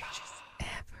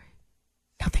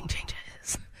 Nothing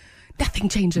changes. Nothing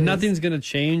changes. Nothing's going to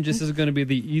change. This is going to be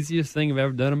the easiest thing I've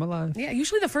ever done in my life. Yeah,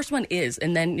 usually the first one is,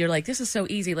 and then you're like, this is so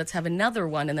easy, let's have another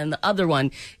one, and then the other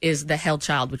one is the hell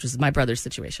child, which is my brother's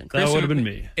situation. That would have been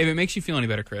me. If it makes you feel any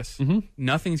better, Chris,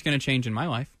 nothing's going to change in my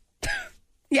life.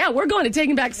 Yeah, we're going to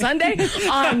Taking Back Sunday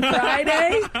on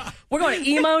Friday. We're going to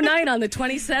emo night on the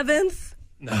 27th.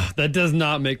 No, that does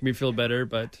not make me feel better,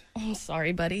 but... I'm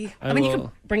sorry, buddy. I mean, will. you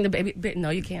can bring the baby... No,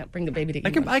 you can't bring the baby to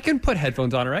emo. I can put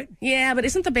headphones on, right? Yeah, but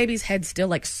isn't the baby's head still,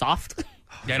 like, soft?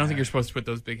 Yeah, I don't think you're supposed to put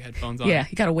those big headphones on. Yeah,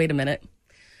 you got to wait a minute.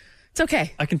 It's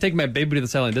okay. I can take my baby to the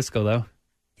silent disco, though.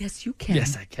 Yes, you can.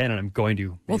 Yes, I can, and I'm going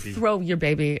to. We'll maybe. throw your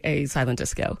baby a silent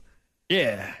disco.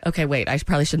 Yeah. Okay, wait. I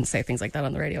probably shouldn't say things like that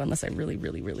on the radio unless I really,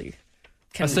 really, really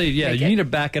can I say, yeah, make you it. need to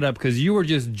back it up because you were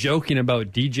just joking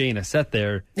about DJing a set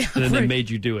there, and then they Right. made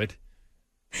you do it.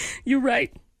 You're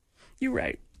right. You're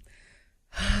right.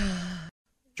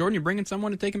 Jordan, you bringing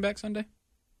someone to Taking Back Sunday?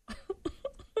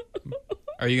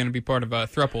 Are you going to be part of a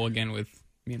throuple again with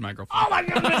me and my girlfriend? Oh my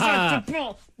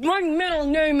goodness! My middle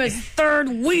name is Third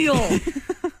Wheel.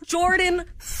 Jordan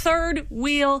Third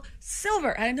Wheel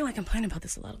Silver. I know I complain about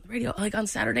this a lot on the radio. Like on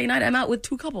Saturday night, I'm out with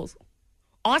 2 couples.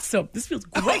 Awesome. This feels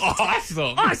great.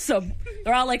 Awesome. Awesome.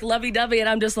 They're all like lovey-dovey, and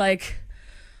I'm just like,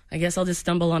 I guess I'll just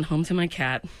stumble on home to my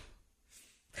cat.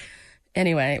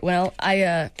 Anyway, well,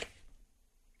 I'm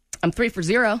 3 for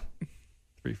 0.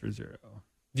 3 for 0.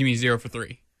 You mean 0 for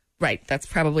 3? Right. That's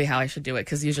probably how I should do it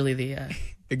because usually the.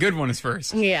 The good one is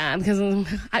first. Yeah, because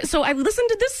so I listened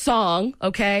to this song,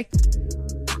 okay?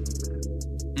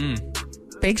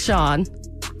 Big Sean.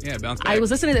 Yeah, bounce back. I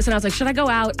was listening to this and I was like, should I go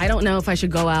out? I don't know if I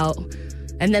should go out.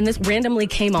 And then this randomly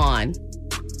came on.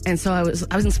 And so I was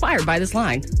inspired by this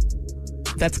line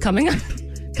that's coming up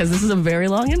because this is a very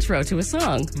long intro to a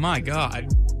song, My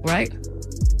God. right?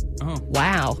 Oh.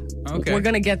 Wow. Okay. We're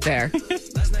going to get there.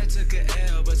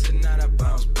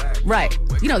 Right.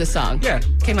 You know the song. Yeah.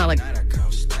 Came out like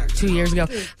 2 years ago.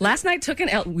 Last night took an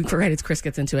L. Right, it's Chris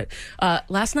gets into it.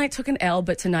 Last night took an L,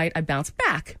 but tonight I bounced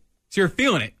back. So you're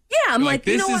feeling it. Yeah, I'm You're like,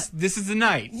 you know this what? this is the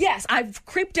night. Yes, I've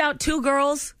creeped out 2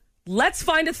 girls. Let's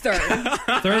find a third.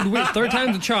 Third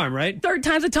time's a charm, right? Third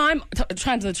time's a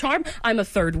time's a charm. I'm a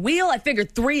third wheel. I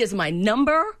figured 3 is my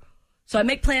number. So I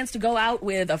make plans to go out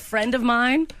with a friend of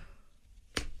mine.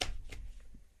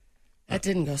 That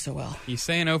didn't go so well. He's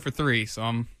saying 0 for 3, so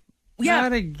I'm... Yeah,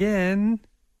 Not again.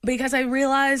 because I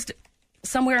realized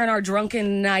somewhere in our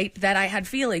drunken night that I had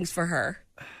feelings for her.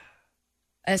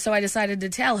 And so I decided to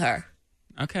tell her.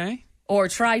 Okay. Or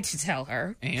try to tell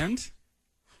her. And?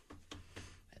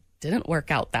 Didn't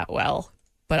work out that well.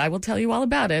 But I will tell you all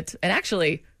about it. And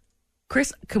actually,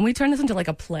 Chris, can we turn this into like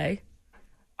a play?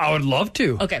 I would love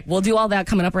to. Okay, we'll do all that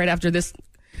coming up right after this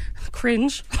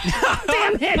cringe.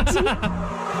 Damn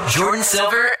it. Jordan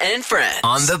Silver and Friends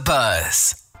on the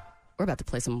Buzz. We're about to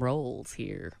play some roles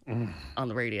here on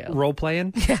the radio. Role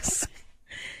playing? Yes.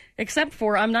 Except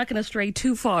for I'm not going to stray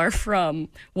too far from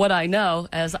what I know,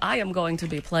 as I am going to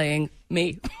be playing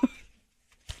me.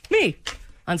 Me.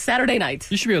 On Saturday night.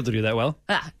 You should be able to do that well.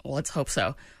 Well, let's hope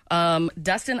so.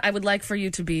 Dustin, I would like for you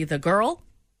to be the girl.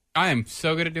 I am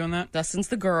so good at doing that. Dustin's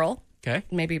the girl. Okay.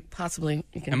 Maybe, possibly,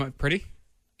 you can... Am I pretty?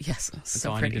 Yes. That's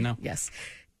so all pretty. I need to know. Yes.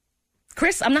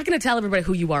 Chris, I'm not going to tell everybody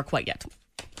who you are quite yet.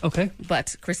 Okay.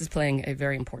 But Chris is playing a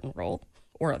very important role,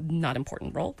 or a not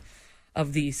important role,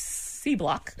 of the C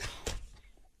block.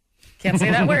 Can't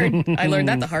say that word. I learned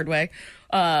that the hard way.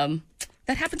 That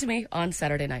happened to me on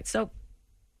Saturday night. So,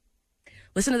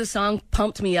 listen to the song,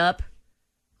 pumped me up.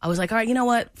 I was like, all right, you know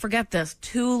what? Forget this.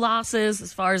 2 losses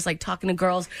as far as like talking to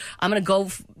girls. I'm going to go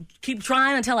keep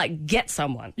trying until I get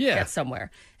someone. Yeah. Get somewhere.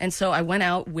 And so I went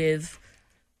out with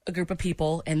a group of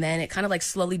people, and then it kind of like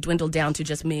slowly dwindled down to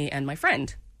just me and my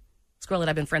friend. This girl that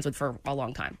I've been friends with for a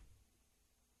long time.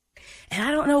 And I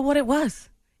don't know what it was.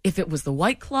 If it was the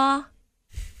White Claw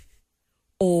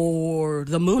or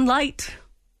the Moonlight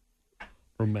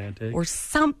Romantic. or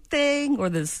something, or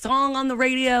the song on the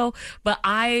radio, but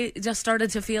I just started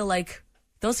to feel like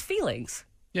those feelings.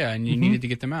 Yeah, and you needed to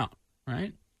get them out,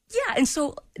 right? Yeah, and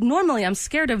so normally I'm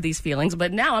scared of these feelings,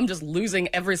 but now I'm just losing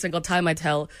every single time I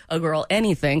tell a girl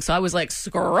anything. So I was like,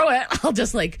 screw it, I'll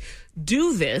just like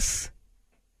do this.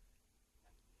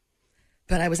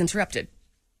 But I was interrupted.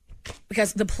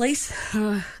 because the place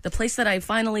that I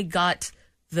finally got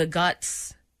the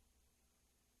guts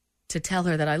to tell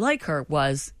her that I like her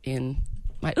was in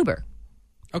my Uber.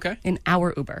 Okay. In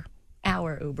our Uber.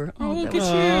 Our Uber. Oh, look that at was-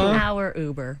 you. Our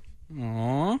Uber.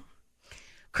 Aww.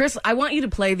 Chris, I want you to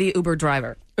play the Uber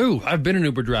driver. Ooh, I've been an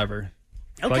Uber driver.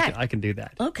 So Okay. I can do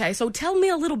that. Okay, so tell me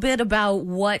a little bit about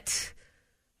what,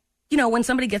 when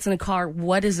somebody gets in a car,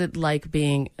 what is it like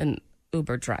being an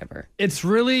Uber driver? It's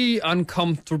really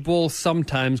uncomfortable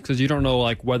sometimes because you don't know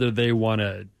like whether they want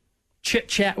to chit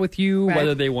chat with you, Right.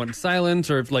 whether they want silence,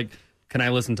 or if like, can I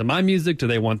listen to my music? Do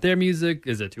they want their music?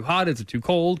 Is it too hot? Is it too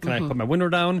cold? Can I put my window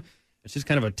down? It's just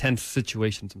kind of a tense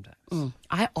situation sometimes.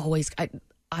 I always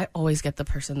get the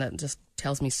person that just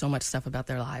tells me so much stuff about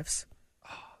their lives.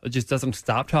 It just doesn't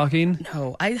stop talking.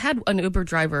 No, I had an Uber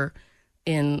driver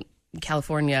in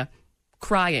California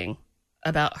crying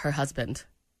about her husband.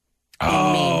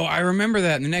 Oh, I remember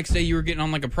that. And the next day you were getting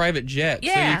on like a private jet, so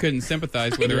Yeah. you couldn't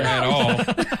sympathize with her at all.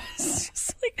 It's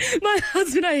just like, my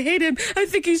husband, I hate him. I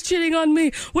think he's cheating on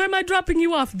me. Where am I dropping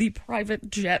you off? The private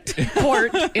jet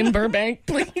port in Burbank,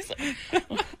 please.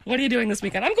 What are you doing this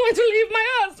weekend? I'm going to leave my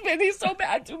husband. He's so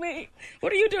bad to me.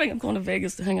 What are you doing? I'm going to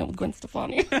Vegas to hang out with Gwen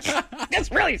Stefani. This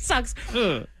really sucks.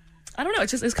 I don't know.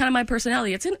 It's kind of my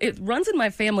personality. It runs in my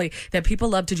family that people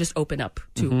love to just open up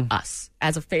to us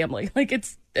as a family. Like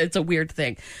it's a weird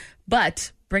thing.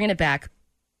 But bringing it back,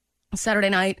 Saturday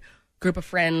night, group of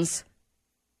friends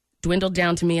dwindled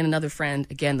down to me and another friend.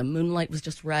 Again, the moonlight was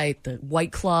just right. The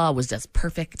White Claw was just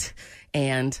perfect.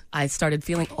 And I started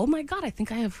feeling, oh my God, I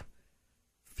think I have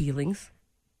feelings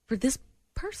for this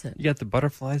person. You got the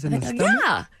butterflies in the stomach?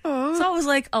 Yeah. So I was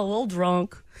like a little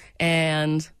drunk,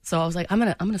 and so I was like, I'm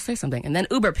gonna say something, and then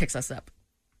Uber picks us up.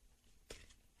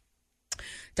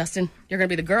 Dustin, you're gonna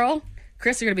be the girl.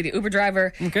 Chris, you're gonna be the Uber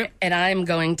driver. Okay. And I'm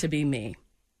going to be me.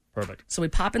 Perfect. So we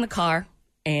pop in the car,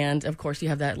 and of course you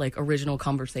have that like original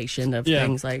conversation of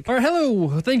things like, All right,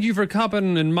 hello. Thank you for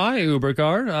copping in my Uber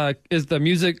car. Is the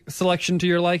music selection to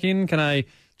your liking? Can I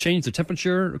change the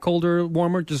temperature, colder,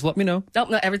 warmer? Just let me know.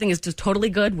 no, everything is just totally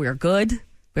good. We're good.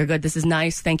 We're good. This is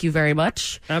nice. Thank you very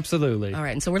much. Absolutely. All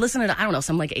right. And so we're listening to, I don't know,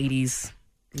 some like 80s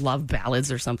love ballads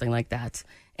or something like that.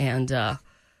 And I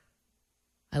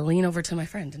lean over to my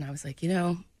friend and I was like,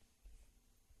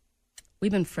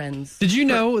 we've been friends. Did you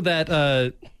know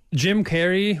that Jim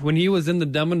Carrey, when he was in the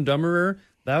Dumb and Dumberer,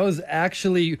 that was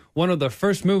actually one of the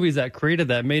first movies that created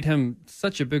that, made him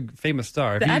such a big famous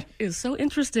star. That is so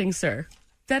interesting, sir.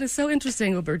 That is so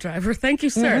interesting, Uber driver. Thank you,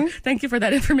 sir. Thank you for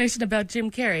that information about Jim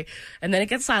Carrey. And then it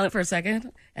gets silent for a second.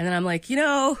 And then I'm like,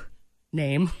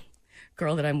 name,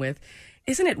 girl that I'm with.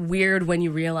 Isn't it weird when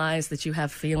you realize that you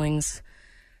have feelings?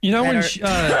 You know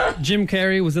that when Jim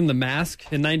Carrey was in The Mask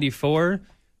in '94,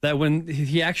 that when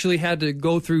he actually had to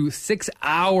go through 6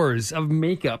 hours of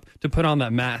makeup to put on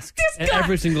that mask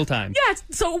every single time. Yes.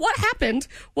 So what happened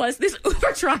was this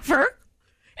Uber driver,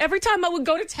 every time I would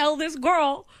go to tell this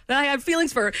girl that I had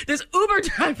feelings for her, this Uber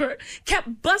driver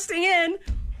kept busting in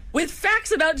with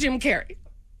facts about Jim Carrey.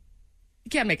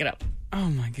 You can't make it up. Oh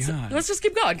my God. Let's just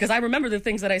keep going, because I remember the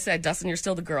things that I said. Dustin, you're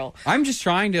still the girl. I'm just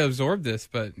trying to absorb this,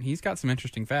 but he's got some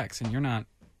interesting facts, and you're not.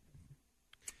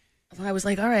 I was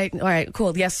like, all right,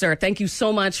 cool. Yes, sir. Thank you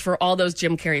so much for all those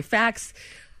Jim Carrey facts.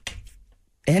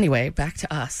 Anyway, back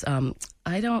to us.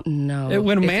 I don't know.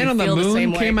 When if Man you on the feel Moon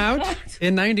same came way. out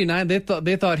in '99, they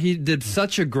thought he did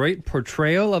such a great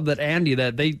portrayal of that Andy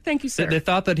that they Thank you, sir. They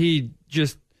thought that he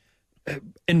just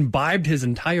imbibed his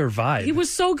entire vibe. He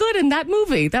was so good in that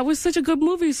movie. That was such a good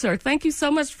movie, sir. Thank you so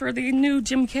much for the new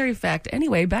Jim Carrey fact.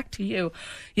 Anyway, back to you.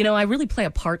 I really play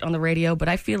a part on the radio, but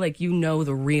I feel like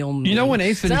the real me. You know when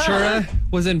Ace Ventura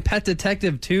was in Pet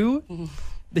Detective 2?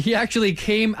 He actually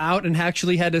came out and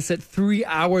actually had to sit 3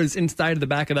 hours inside of the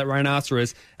back of that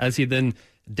rhinoceros as he then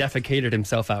defecated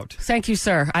himself out. Thank you,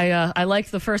 sir. I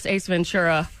liked the first Ace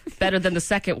Ventura better than the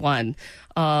second one.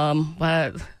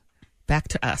 But back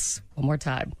to us one more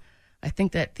time. I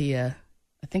think that Did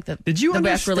you the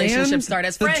best understand relationships start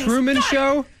as the friends. Truman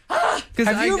Show?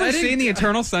 Have you ever seen The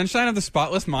Eternal Sunshine of the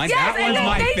Spotless Mind? Yes, That was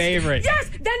my favorite. Yes,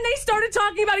 then they started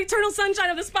talking about Eternal Sunshine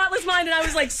of the Spotless Mind, and I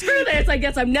was like, screw this. I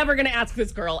guess I'm never going to ask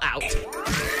this girl out.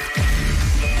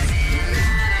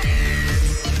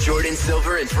 Jordan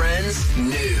Silver and Friends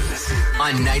News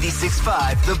on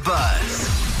 96.5 The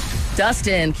Buzz.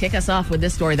 Dustin, kick us off with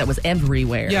this story that was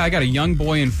everywhere. Yeah, I got a young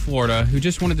boy in Florida who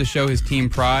just wanted to show his team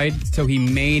pride, so he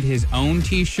made his own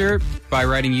T-shirt by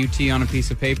writing UT on a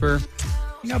piece of paper.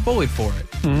 He got bullied for it.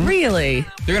 Really?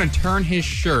 They're going to turn his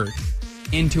shirt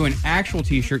into an actual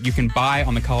T-shirt you can buy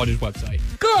on the college's website.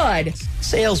 Good. Good.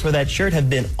 Sales for that shirt have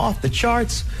been off the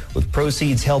charts, with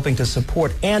proceeds helping to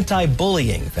support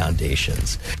anti-bullying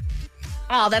foundations.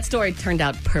 Oh, that story turned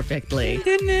out perfectly.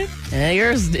 Didn't it?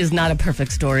 Yours is not a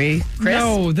perfect story, Chris.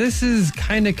 No, this is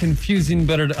kind of confusing,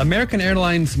 but an American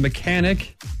Airlines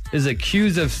mechanic is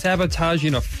accused of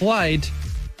sabotaging a flight,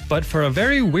 but for a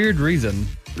very weird reason.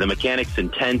 The mechanic's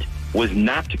intent was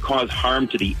not to cause harm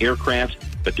to the aircraft,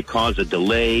 but to cause a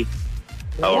delay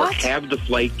or have the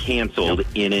flight canceled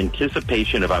in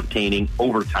anticipation of obtaining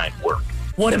overtime work.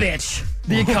 What a bitch.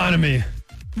 The economy.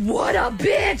 What a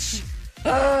bitch.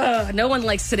 No one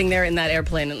likes sitting there in that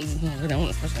airplane,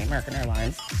 especially American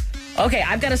Airlines. Okay,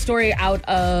 I've got a story out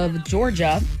of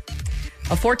Georgia.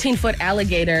 A 14-foot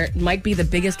alligator might be the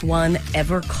biggest one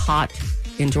ever caught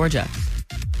in Georgia.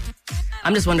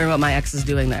 I'm just wondering what my ex is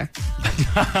doing there.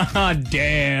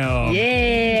 Damn.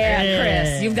 Yeah,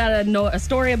 Chris, you've got a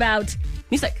story about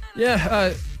music.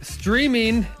 Yeah,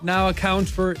 streaming now accounts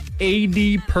for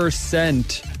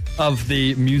 80% of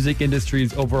the music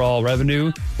industry's overall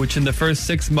revenue, which in the first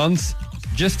 6 months,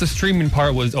 just the streaming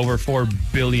part was over $4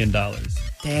 billion.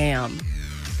 Damn.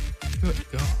 Good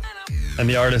God. And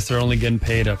the artists are only getting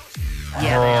paid a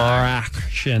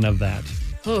fraction of that.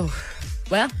 Ooh.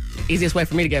 Well, easiest way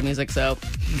for me to get music, so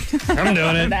I'm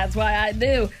doing it. That's why I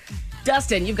do.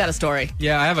 Dustin, you've got a story.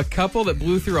 Yeah, I have a couple that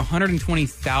blew through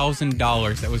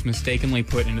 $120,000 that was mistakenly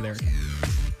put into their account.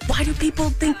 Why do people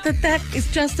think that is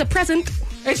just a present?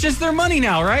 It's just their money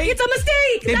now, right? It's a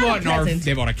mistake. They not bought a present.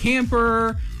 they bought a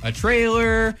camper, a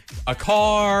trailer, a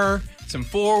car, some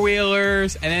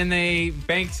four-wheelers, and then the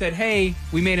bank said, hey,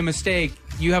 we made a mistake.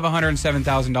 You have a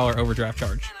 $107,000 overdraft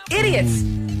charge. Idiots.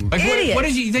 Like, Idiots. What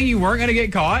did you think you weren't going to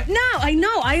get caught? No, I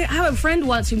know. I have a friend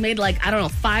once who made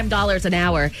 $5 an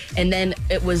hour, and then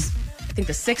it was, I think,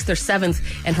 the 6th or 7th,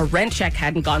 and her rent check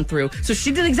hadn't gone through. So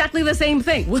she did exactly the same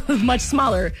thing with much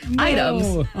smaller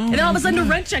items. And then all of a sudden, her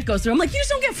rent check goes through. I'm like, you just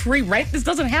don't get free rent. This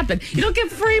doesn't happen. You don't get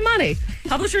free money.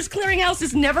 Publishers Clearinghouse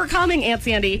is never coming, Aunt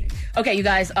Sandy. Okay, you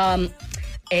guys,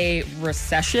 a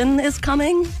recession is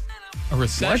coming. A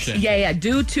recession? What? Yeah.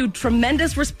 Due to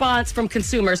tremendous response from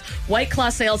consumers, White Claw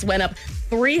sales went up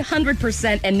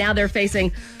 300%, and now they're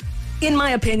facing, in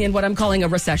my opinion, what I'm calling a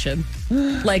recession.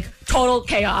 Like, total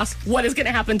chaos. What is going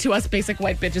to happen to us basic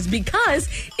white bitches? Because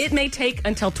it may take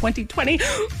until 2020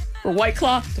 for White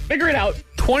Claw to figure it out.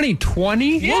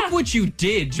 2020? Yeah. Look what you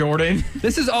did, Jordan.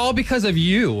 This is all because of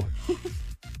you.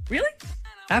 Really?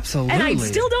 Absolutely. And I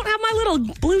still don't have my little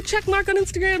blue check mark on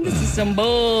Instagram. This is some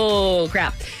bull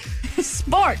crap.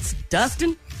 Sports,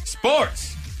 Dustin.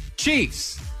 Sports.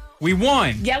 Chiefs. We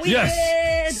won. Yeah, we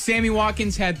did. Sammy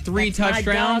Watkins had 3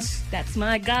 touchdowns. That's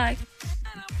my guy.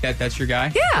 That's your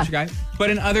guy? Yeah. That's your guy. But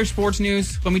in other sports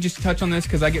news, let me just touch on this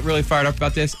because I get really fired up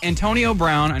about this. Antonio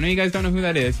Brown, I know you guys don't know who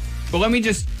that is, but let me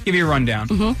just give you a rundown.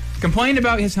 Complained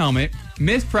about his helmet,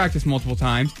 missed practice multiple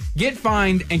times, get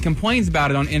fined and complains about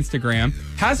it on Instagram,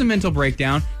 has a mental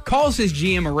breakdown, calls his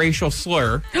GM a racial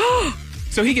slur,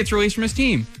 so he gets released from his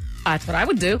team. That's what I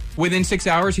would do. Within 6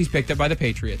 hours, he's picked up by the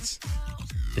Patriots.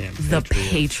 Damn The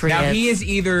Patriots. Now, he is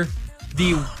either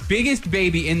the biggest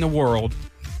baby in the world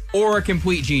or a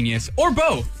complete genius, or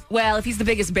both. Well, if he's the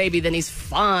biggest baby, then he's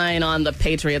fine on the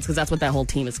Patriots because that's what that whole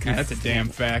team is. That's a damn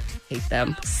fact. Hate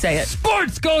them. Say it.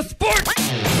 Sports, go sports!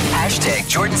 Hashtag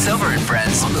Jordan Silver and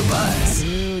Friends on the Buzz.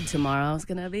 Dude, tomorrow's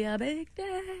going to be a big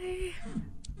day.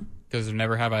 Because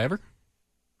never have I ever.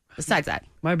 Besides that,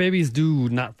 My baby's due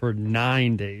not for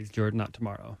 9 days, Jordan, not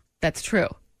tomorrow. that's true.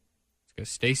 Because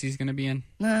Stacy's going to be in.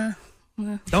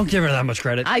 Don't give her that much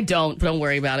credit. I don't. Don't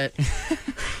worry about it.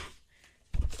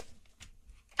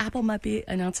 Apple might be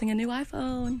announcing a new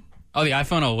iPhone. Oh, the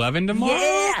iPhone 11 tomorrow?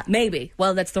 Yeah, maybe.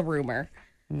 Well, that's the rumor.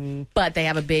 But they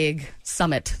have a big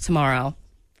summit tomorrow.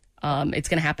 It's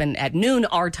going to happen at noon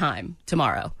our time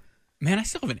tomorrow. Man, I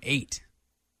still have an 8.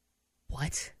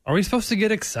 What? Are we supposed to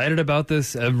get excited about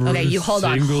this every Okay, you hold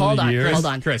on, single hold on, year? hold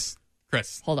on. Chris.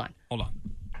 Hold on.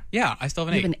 Yeah, I still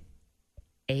have an You 8. have an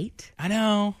 8? I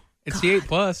know. It's the 8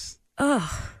 plus.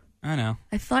 Ugh. I know.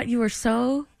 I thought you were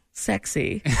so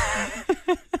sexy.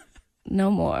 No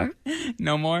more.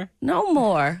 No more? No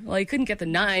more. Well, you couldn't get the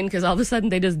 9 because all of a sudden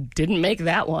they just didn't make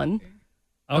that one.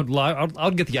 I'll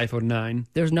get the iPhone 9.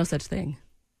 There's no such thing.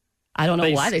 I don't know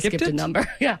They why they skipped skipped a it? number.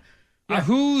 Yeah.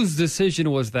 Whose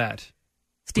decision was that?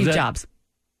 Steve Was that- Jobs.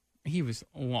 He was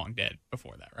long dead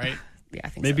before that, right? Yeah, I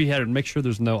think Maybe he had to make sure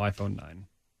there's no iPhone 9.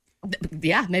 so.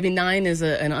 Yeah, maybe 9 is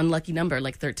an unlucky number,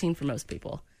 like 13 for most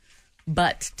people.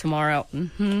 But tomorrow,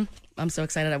 I'm so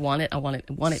excited. I want it.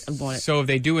 So if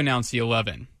they do announce the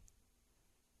 11,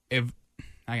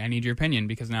 I need your opinion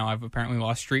because now I've apparently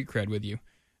lost street cred with you.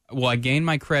 Will I gain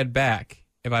my cred back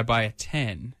if I buy a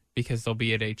 10 because they'll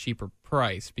be at a cheaper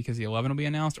price because the 11 will be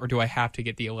announced, or do I have to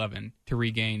get the 11 to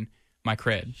regain my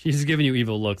cred? She's giving you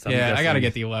evil looks. I'm I guessing. got to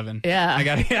get the 11. Yeah. I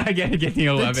got to get the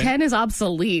 11. The 10 is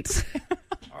obsolete.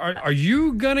 Are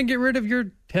you going to get rid of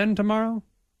your 10 tomorrow?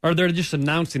 Or they're just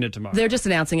announcing it tomorrow? They're just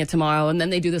announcing it tomorrow, and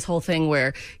then they do this whole thing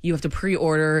where you have to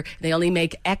pre-order. They only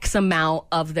make X amount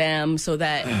of them so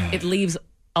that it leaves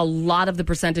a lot of the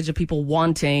percentage of people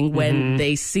wanting when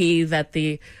they see that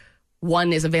the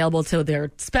one is available to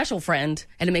their special friend,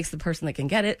 and it makes the person that can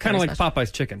get it Kind of very like special.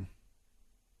 Popeye's chicken.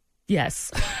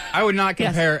 Yes. I would not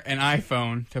compare an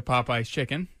iPhone to Popeye's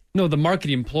chicken. No, the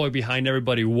marketing ploy behind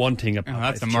everybody wanting a Popeye's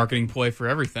That's a chicken. marketing ploy for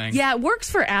everything. Yeah, it works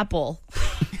for Apple.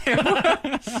 But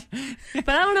I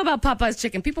don't know about Popeye's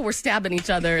chicken. People were stabbing each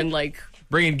other and like...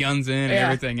 Bringing guns in and Yeah.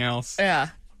 everything else. Yeah.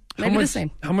 Maybe the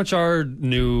same. How much are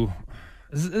new...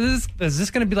 Is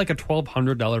this going to be like a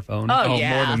 $1,200 phone? Oh,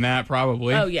 yeah. More than that,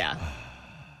 probably. Oh, yeah.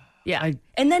 Yeah.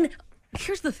 And then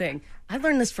here's the thing. I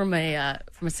learned this from a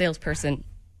salesperson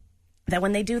that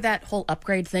when they do that whole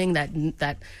upgrade thing that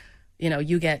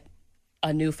you get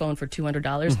a new phone for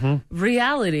 $200,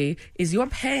 reality is you're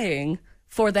paying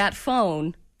for that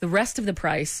phone the rest of the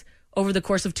price over the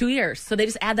course of 2 years. So they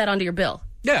just add that onto your bill.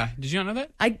 Yeah. Did you not know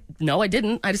that? No, I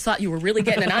didn't. I just thought you were really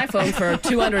getting an iPhone for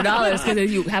 $200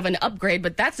 because you have an upgrade,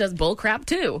 but that's just bull crap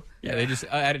too. Yeah, they just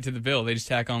add it to the bill. They just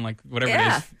tack on like whatever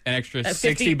Yeah. it is, an extra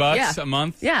 50 $60 a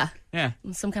month. Yeah. Yeah.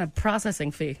 Some kind of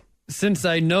processing fee. Since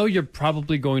I know you're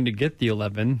probably going to get the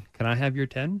 11, can I have your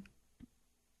 10?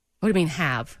 What do you mean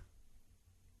have?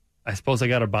 I suppose I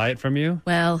got to buy it from you?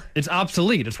 Well, It's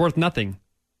obsolete. It's worth nothing.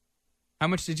 How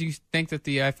much did you think that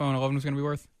the iPhone 11 was going to be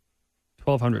worth?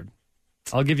 $1,200.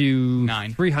 I'll give you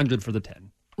 $900 $300 for the 10.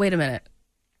 wait a minute.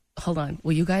 Hold on.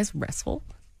 Will you guys wrestle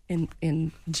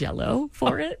in Jell-O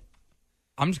for it?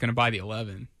 I'm just going to buy the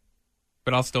 11,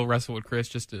 but I'll still wrestle with Chris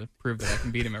just to prove that I can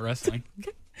beat him at wrestling.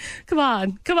 Come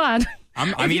on.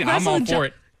 I'm If you all wrestle in for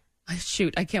it.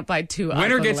 Shoot, I can't buy two.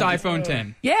 Winner iPhone gets 11s. iPhone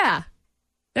 10. Yeah.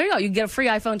 There you go. You can get a free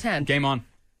iPhone 10. Game on.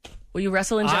 Will you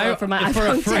wrestle in Jell-O for my for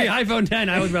iPhone a free 10? iPhone 10,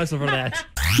 I would wrestle for that.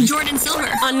 Jordan Silver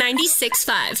on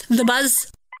 96.5 The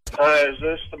Buzz. Hi, is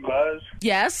this the Buzz?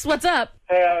 Yes. What's up?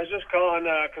 Hey, I was just calling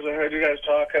because I heard you guys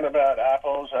talking about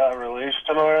Apple's release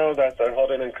tomorrow that they're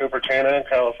holding in Cupertino, in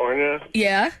California.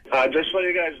 Yeah. Just so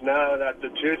you guys know that the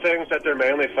two things that they're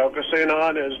mainly focusing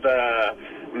on is the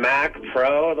Mac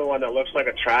Pro, the one that looks like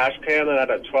a trash can that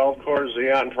had a 12-core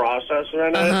Xeon processor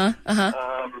in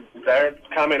it. They're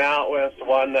coming out with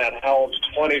one that holds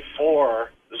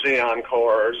 24 Xeon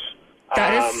cores.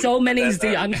 That is so many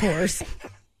Xeon cores.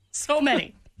 So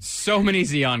many. So many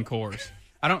Xeon cores.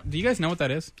 Do you guys know what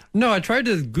that is? No, I tried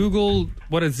to Google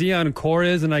what a Xeon core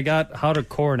is, and I got how to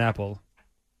core an Apple.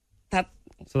 I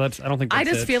don't think that's I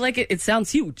just it. feel like it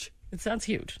sounds huge. It sounds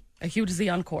huge. A huge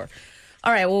Xeon core.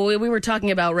 All right. Well, we were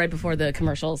talking about right before the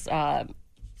commercials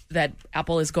that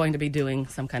Apple is going to be doing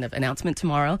some kind of announcement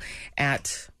tomorrow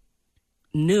at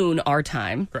noon our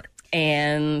time. Correct.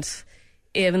 And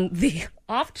in the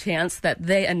off chance that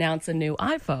they announce a new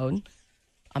iPhone,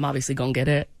 I'm obviously going to get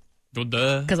it.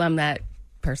 Duh. Because I'm that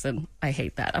person. I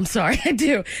hate that. I'm sorry. I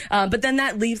do. But then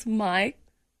that leaves my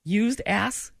used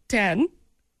ass 10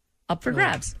 up for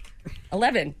grabs.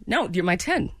 11. No, you're my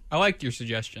 10. I liked your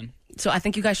suggestion. So I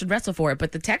think you guys should wrestle for it.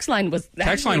 But the text line was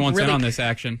Text line wants really in on this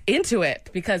action. into it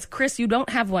because, Chris, you don't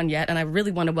have one yet, and I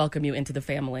really want to welcome you into the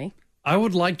family. I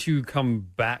would like to come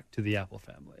back to the Apple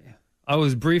family. I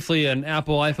was briefly an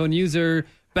Apple iPhone user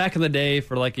back in the day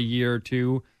for like a year or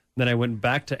two. Then I went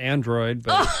back to Android.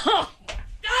 But God,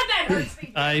 that hurts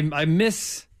me. I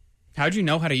miss... How'd you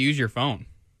know how to use your phone?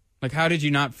 Like, how did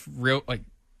you not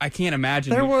I can't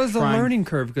imagine. There was a trying- learning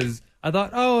curve because I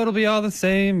thought, it'll be all the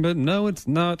same, but no, it's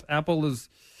not. Apple is...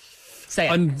 Say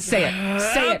it. Say it.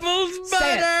 Say Apple's it. Say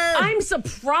better. it. I'm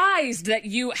surprised that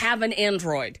you have an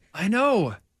Android. I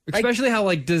know. Especially how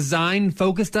design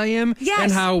focused I am. Yes.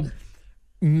 And how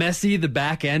messy the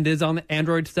back end is on the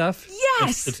Android stuff.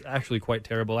 Yes. It's actually quite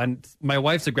terrible. And my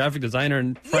wife's a graphic designer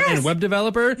and front end web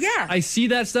developer. Yeah. I see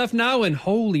that stuff now and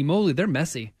holy moly, they're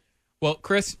messy. Well,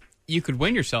 Chris, you could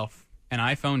win yourself an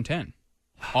iPhone 10.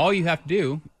 All you have to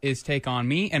do is take on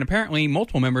me and apparently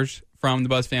multiple members from the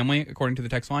Buzz family, according to the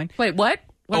text line. Wait, what?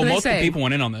 What do they multiple say? people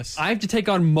went in on this. I have to take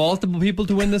on multiple people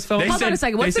to win this phone. Hold on a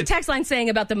second. What's the text line saying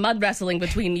about the mud wrestling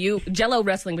between you, Jell-O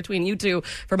wrestling between you two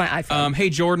for my iPhone? Hey,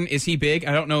 Jordan, is he big?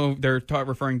 I don't know. They're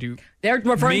referring to They're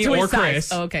referring me to or his Chris.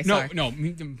 size. Oh, okay, sorry. No,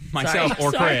 myself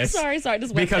or Chris. Sorry. Just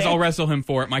went because there. I'll wrestle him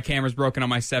for it. My camera's broken on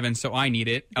my 7, so I need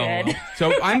it. Good. LOL.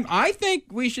 So I think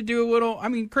we should do a little. I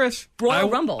mean, Chris, Royal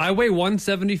Rumble. I weigh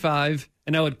 175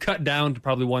 and I would cut down to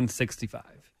probably 165.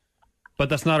 but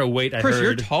that's not a weight I Chris, heard.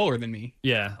 you're taller than me.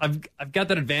 Yeah, I've got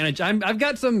that advantage. I've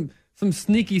got some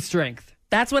sneaky strength.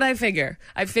 That's what I figure.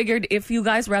 I figured if you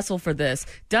guys wrestle for this,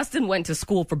 Dustin went to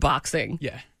school for boxing.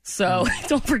 Yeah. So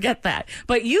don't forget that.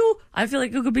 But I feel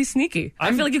like you could be sneaky.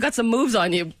 I feel like you got some moves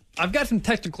on you. I've got some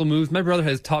technical moves. My brother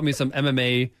has taught me some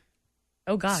MMA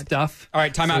stuff. All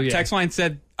right, time out. So, yeah. Text line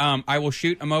said, I will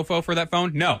shoot a mofo for that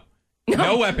phone. No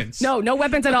weapons. No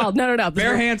weapons at all. No.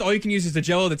 Bare hands, all you can use is the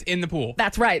Jell-O that's in the pool.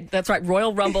 That's right.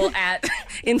 Royal Rumble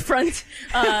in front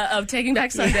of Taking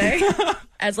Back Sunday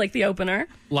as like the opener.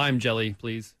 Lime jelly,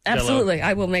 please. Absolutely. Jell-O.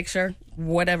 I will make sure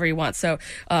whatever you want. So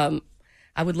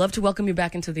I would love to welcome you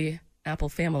back into the Apple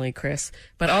family, Chris.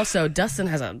 But also, Dustin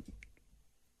has I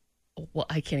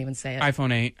can't even say it.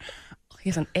 iPhone 8. He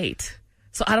has an 8.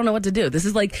 So I don't know what to do. This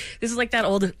is like that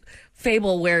old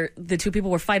fable where the two people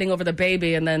were fighting over the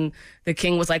baby, and then the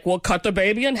king was like, well, cut the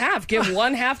baby in half. Give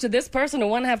one half to this person and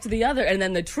one half to the other. And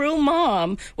then the true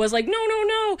mom was like,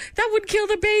 no, that would kill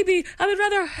the baby. I would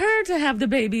rather her to have the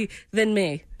baby than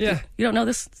me. Yeah. You don't know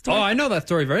this story? Oh, I know that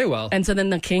story very well. And so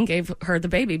then the king gave her the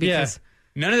baby because... Yeah.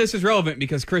 None of this is relevant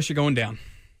because, Chris, you're going down.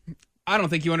 I don't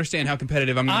think you understand how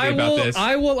competitive I'm going to be about this.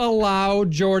 I will allow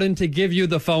Jordan to give you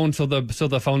the phone so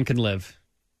the phone can live.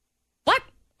 What?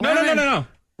 No.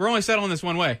 We're only settling this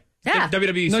one way. Yeah.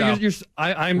 WWE style.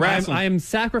 I am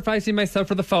sacrificing myself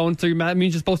for the phone, so that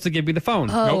means you're supposed to give me the phone.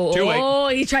 Nope, too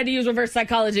late. He tried to use reverse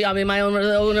psychology on me.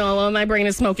 My brain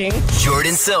is smoking.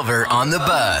 Jordan Silver on the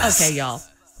Buzz. Okay, y'all.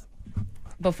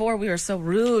 Before we were so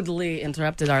rudely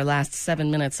interrupted our last 7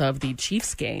 minutes of the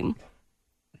Chiefs game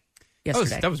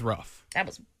yesterday. That was rough. That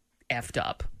was effed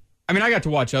up. I mean, I got to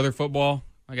watch other football.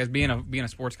 I guess being a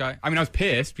sports guy. I mean, I was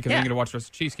pissed because I didn't get to watch the rest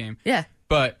of the Chiefs game. Yeah.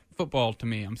 But football, to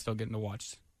me, I'm still getting to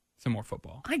watch some more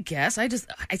football. I guess. I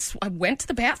went to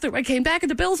the bathroom. I came back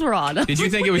and the Bills were on. Did you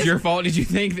think it was your fault? Did you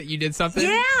think that you did something?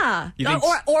 Yeah.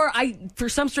 Or I, for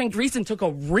some strange reason, took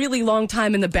a really long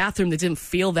time in the bathroom that didn't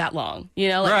feel that long. You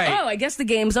know, like, right. I guess the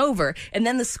game's over. And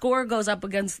then the score goes up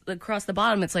across the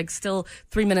bottom. It's like still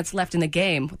 3 minutes left in the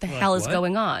game. What the hell is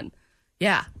going on?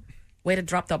 Yeah. Way to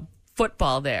drop the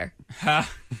football there.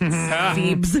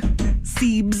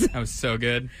 Siebes. That was so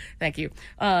good. Thank you.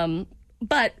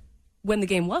 But when the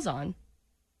game was on,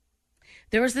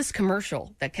 there was this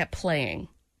commercial that kept playing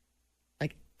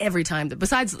like every time,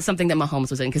 besides something that Mahomes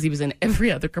was in, because he was in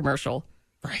every other commercial.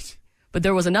 Right. But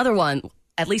there was another one,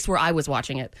 at least where I was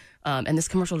watching it, and this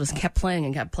commercial just kept playing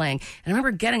and kept playing. And I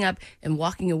remember getting up and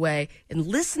walking away and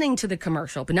listening to the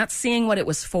commercial, but not seeing what it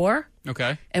was for.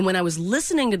 Okay. And when I was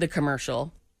listening to the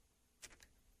commercial,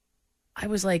 I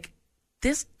was like,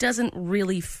 this doesn't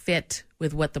really fit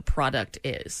with what the product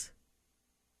is.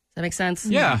 Does that make sense?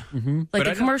 Yeah. Mm-hmm. Like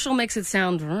the commercial makes it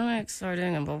sound really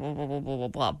exciting and blah, blah, blah, blah, blah, blah,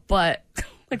 blah. But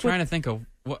I'm trying to think of,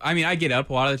 I mean, I get up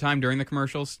a lot of the time during the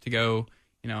commercials to go,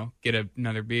 get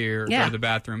another beer or go to the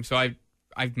bathroom. So I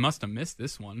must have missed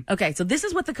this one. Okay, so this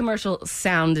is what the commercial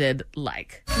sounded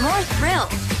like. More thrill.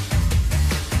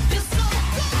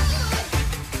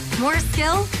 More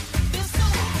skill.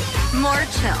 More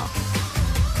chill.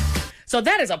 So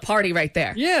that is a party right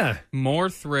there. Yeah. More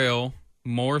thrill,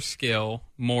 more skill,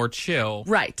 more chill.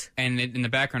 Right. And in the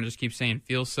background, it just keeps saying,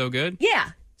 feels so good.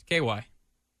 Yeah. It's KY.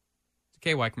 It's a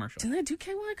KY commercial. Do they do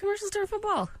KY commercials during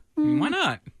football? I mean, why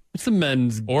not? It's a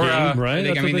men's or, game, right?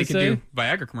 They could say? do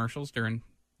Viagra commercials during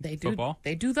football.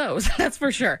 They do those, that's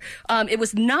for sure. It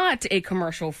was not a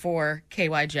commercial for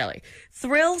KY Jelly.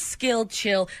 Thrill, skill,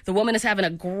 chill. The woman is having a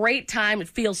great time. It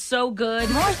feels so good.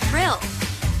 More thrill.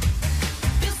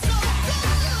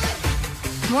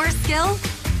 More skill.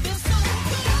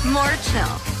 More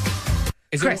chill.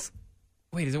 Is Chris.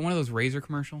 Is it one of those razor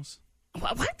commercials?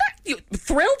 What?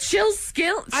 Thrill, chill,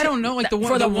 skill? I don't know. Like the one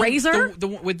for the razor, the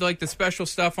with like the special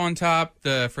stuff on top,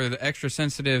 for the extra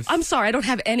sensitive. I'm sorry, I don't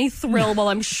have any thrill while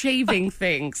I'm shaving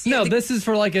things. No, this is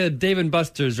for like a Dave and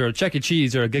Buster's or a Chuck E.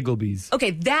 Cheese or a Gigglebees.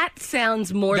 Okay, that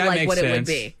sounds more like what it would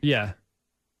be. Yeah.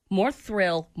 More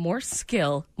thrill, more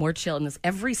skill, more chill. And this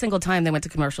every single time they went to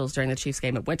commercials during the Chiefs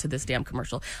game, it went to this damn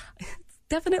commercial. It's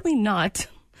definitely not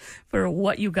for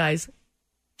what you guys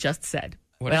just said.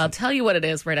 But I'll tell you what it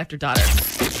is right after Daughter.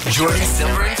 Jordan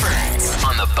Silver and Friends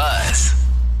on the Buzz.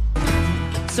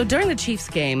 So during the Chiefs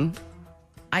game,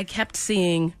 I kept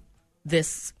seeing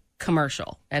this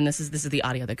commercial, and this is the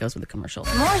audio that goes with the commercial.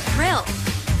 More thrill.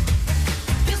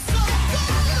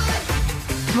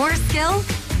 More skill.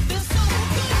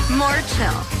 More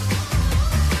chill.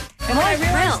 And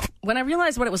when I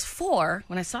realized what it was for,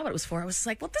 when I saw what it was for, I was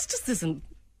like, well, this just isn't,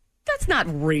 that's not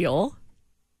real.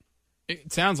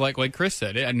 It sounds like Chris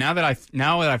said it. Now that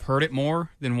I've heard it more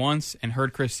than once and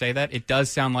heard Chris say that, it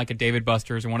does sound like a David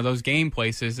Buster's or one of those game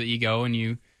places that you go and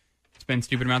you spend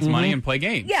stupid amounts of money and play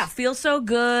games. Yeah, feel so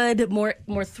good, more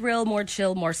thrill, more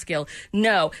chill, more skill.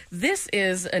 No, this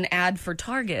is an ad for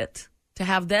Target to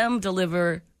have them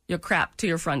deliver your crap to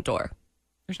your front door.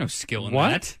 There's no skill in What?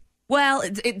 that. Well,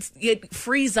 it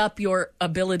frees up your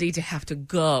ability to have to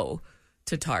go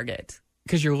to Target.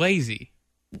 Because you're lazy.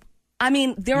 I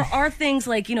mean, there are things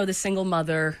like, the single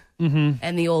mother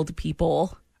and the old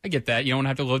people. I get that. You don't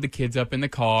have to load the kids up in the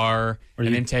car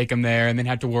and then take them there and then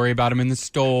have to worry about them in the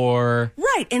store.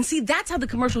 Right. And see, that's how the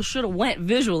commercial should have went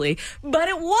visually, but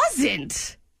it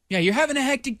wasn't. Yeah, you're having a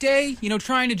hectic day,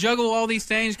 trying to juggle all these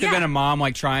things. Could have been a mom,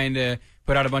 trying to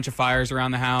put out a bunch of fires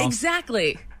around the house.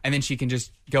 Exactly. And then she can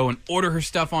just go and order her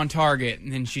stuff on Target,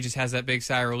 and then she just has that big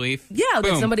sigh of relief. Yeah, Boom.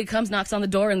 then somebody comes, knocks on the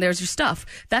door, and there's your stuff.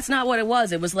 That's not what it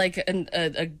was. It was like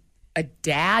a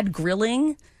dad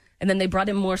grilling, and then they brought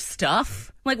in more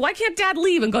stuff. Like, why can't Dad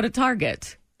leave and go to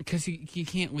Target? Because he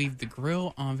can't leave the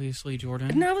grill, obviously,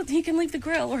 Jordan. No, he can leave the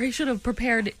grill, or he should have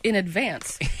prepared in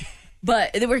advance.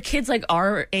 But there were kids like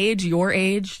our age, your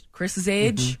age, Chris's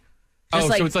age. Oh,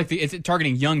 so it's it's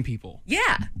targeting young people.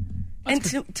 Yeah. And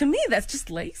to me, that's just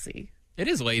lazy. It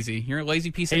is lazy. You're a lazy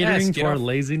piece of Catering ass. for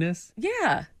laziness?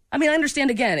 Yeah. I mean, I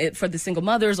understand, again, for the single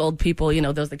mothers, old people,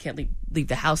 those that can't leave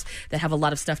the house, that have a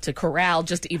lot of stuff to corral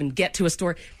just to even get to a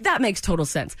store. That makes total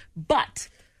sense. But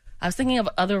I was thinking of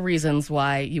other reasons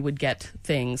why you would get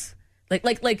things.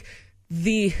 Like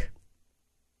the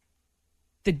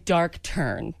dark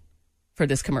turn for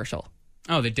this commercial.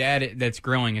 Oh, the dad that's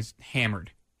grilling is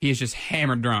hammered. He is just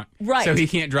hammered drunk. Right. So he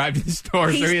can't drive to the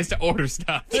store, so he has to order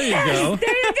stuff. There you go.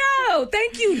 There you go.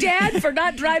 Thank you, Dad, for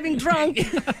not driving drunk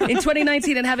in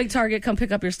 2019 and having Target come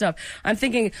pick up your stuff. I'm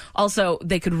thinking also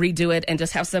they could redo it and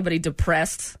just have somebody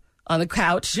depressed on the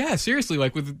couch. Yeah, seriously.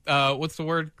 Like with, what's the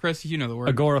word, Chris? You know the word.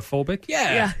 Agoraphobic?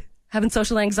 Yeah. Having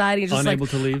social anxiety. Just unable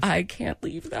to leave. I can't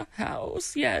leave the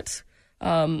house yet.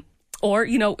 Or,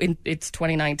 it's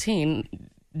 2019.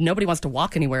 Nobody wants to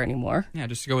walk anywhere anymore. Yeah,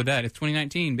 just to go with that. It's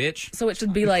 2019, bitch. So it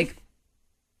should be like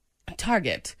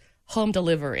Target, home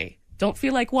delivery. Don't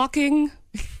feel like walking?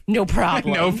 No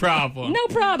problem. No problem. No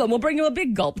problem. We'll bring you a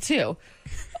big gulp, too.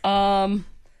 Or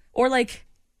like,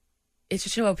 it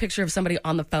should show a picture of somebody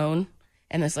on the phone,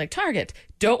 and it's like, Target,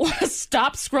 don't want to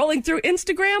stop scrolling through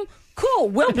Instagram? Cool,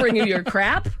 we'll bring you your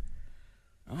crap.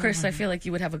 Chris, I feel like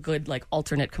you would have a good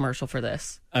alternate commercial for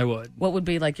this. I would. What would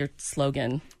be your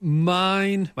slogan?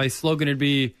 My slogan would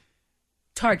be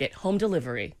Target, home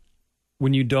delivery.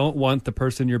 When you don't want the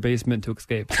person in your basement to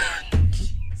escape.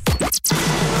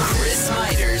 Chris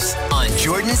Snyder's on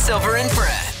Jordan Silver and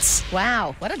Friends.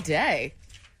 Wow, what a day.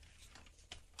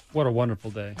 What a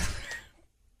wonderful day.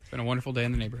 It's been a wonderful day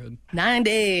in the neighborhood. 9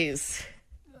 days.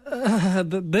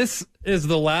 This is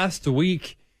the last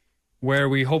week where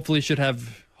we hopefully should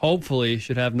have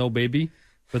no baby.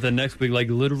 But then next week,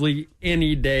 literally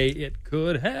any day, it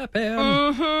could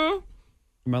happen.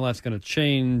 My life's going to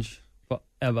change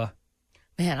forever.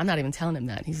 Man, I'm not even telling him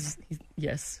that. He's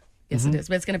yes, it is.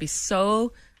 But it's going to be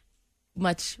so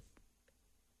much,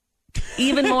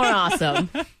 even more awesome.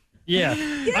 Yeah,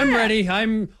 I'm ready.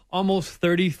 I'm almost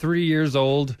 33 years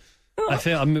old. I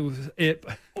feel I'm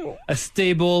a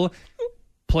stable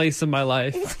place in my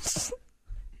life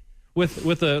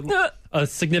with a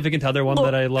significant other, one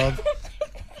that I love,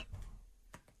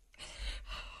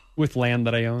 with land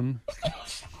that I own.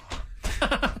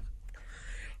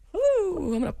 Ooh,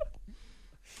 I'm gonna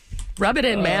rub it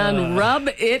in, man. Rub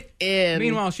it in.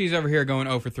 Meanwhile, she's over here going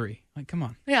 0 for 3. Come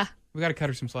on. Yeah. We got to cut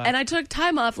her some slack. And I took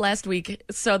time off last week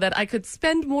so that I could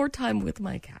spend more time with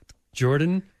my cat.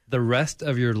 Jordan, the rest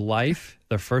of your life,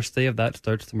 the first day of that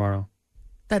starts tomorrow.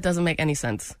 That doesn't make any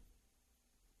sense.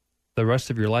 The rest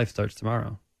of your life starts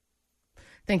tomorrow.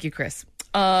 Thank you, Chris.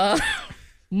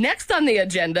 Next on the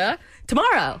agenda,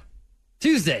 tomorrow.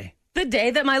 Tuesday. The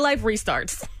day that my life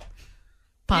restarts.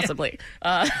 Possibly.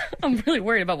 Yeah. I'm really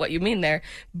worried about what you mean there.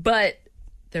 But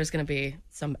there's going to be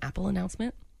some Apple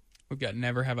announcement. We've got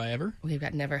Never Have I Ever. We've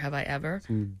got Never Have I Ever.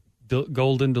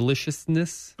 Golden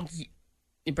deliciousness.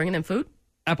 You bringing in food?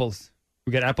 Apples.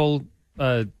 We got Apple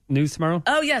news tomorrow?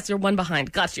 Oh, yes. You're one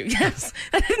behind. Got you. Yes.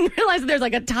 I didn't realize that there's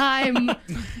a time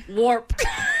warp.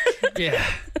 Yeah.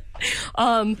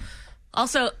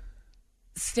 Also,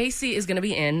 Stacy is going to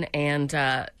be in, and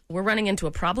we're running into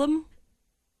a problem.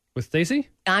 With Stacy?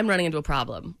 I'm running into a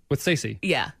problem. With Stacy?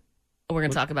 Yeah. We're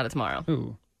going to talk about it tomorrow.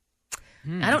 Ooh.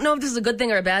 I don't know if this is a good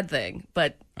thing or a bad thing,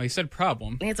 but... Oh, you said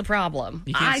problem. It's a problem.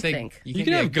 I think. You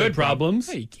can have good problems.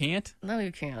 No, you can't. No,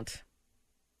 you can't.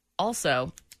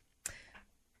 Also,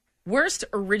 Worst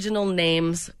original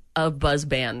names of buzz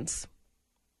bands.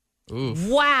 Oof.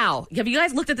 Wow. Have you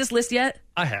guys looked at this list yet?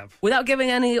 I have. Without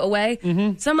giving any away,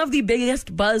 some of the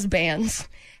biggest buzz bands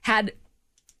had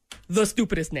the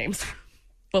stupidest names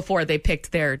before they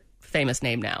picked their famous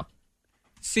name now.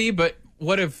 See, but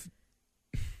what if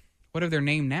their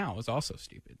name now is also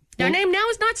stupid? Their name now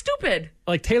is not stupid.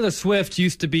 Like Taylor Swift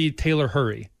used to be Taylor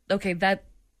Hurry. Okay,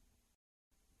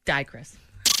 die, Chris.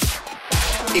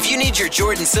 If you need your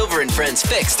Jordan Silver and Friends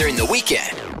fix during the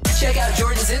weekend, check out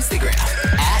Jordan's Instagram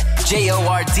at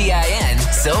JORDIN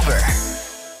Silver.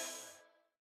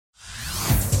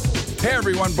 Hey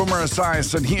everyone, Boomer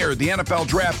Esiason here. The NFL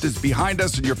draft is behind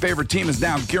us and your favorite team is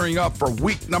now gearing up for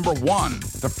week number 1.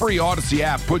 The free Odyssey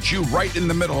app puts you right in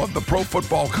the middle of the pro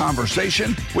football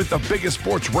conversation with the biggest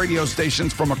sports radio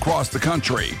stations from across the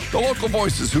country. The local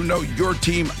voices who know your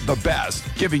team the best,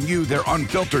 giving you their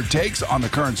unfiltered takes on the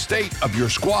current state of your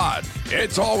squad.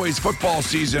 It's always football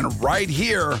season right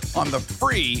here on the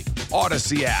free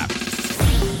Odyssey app.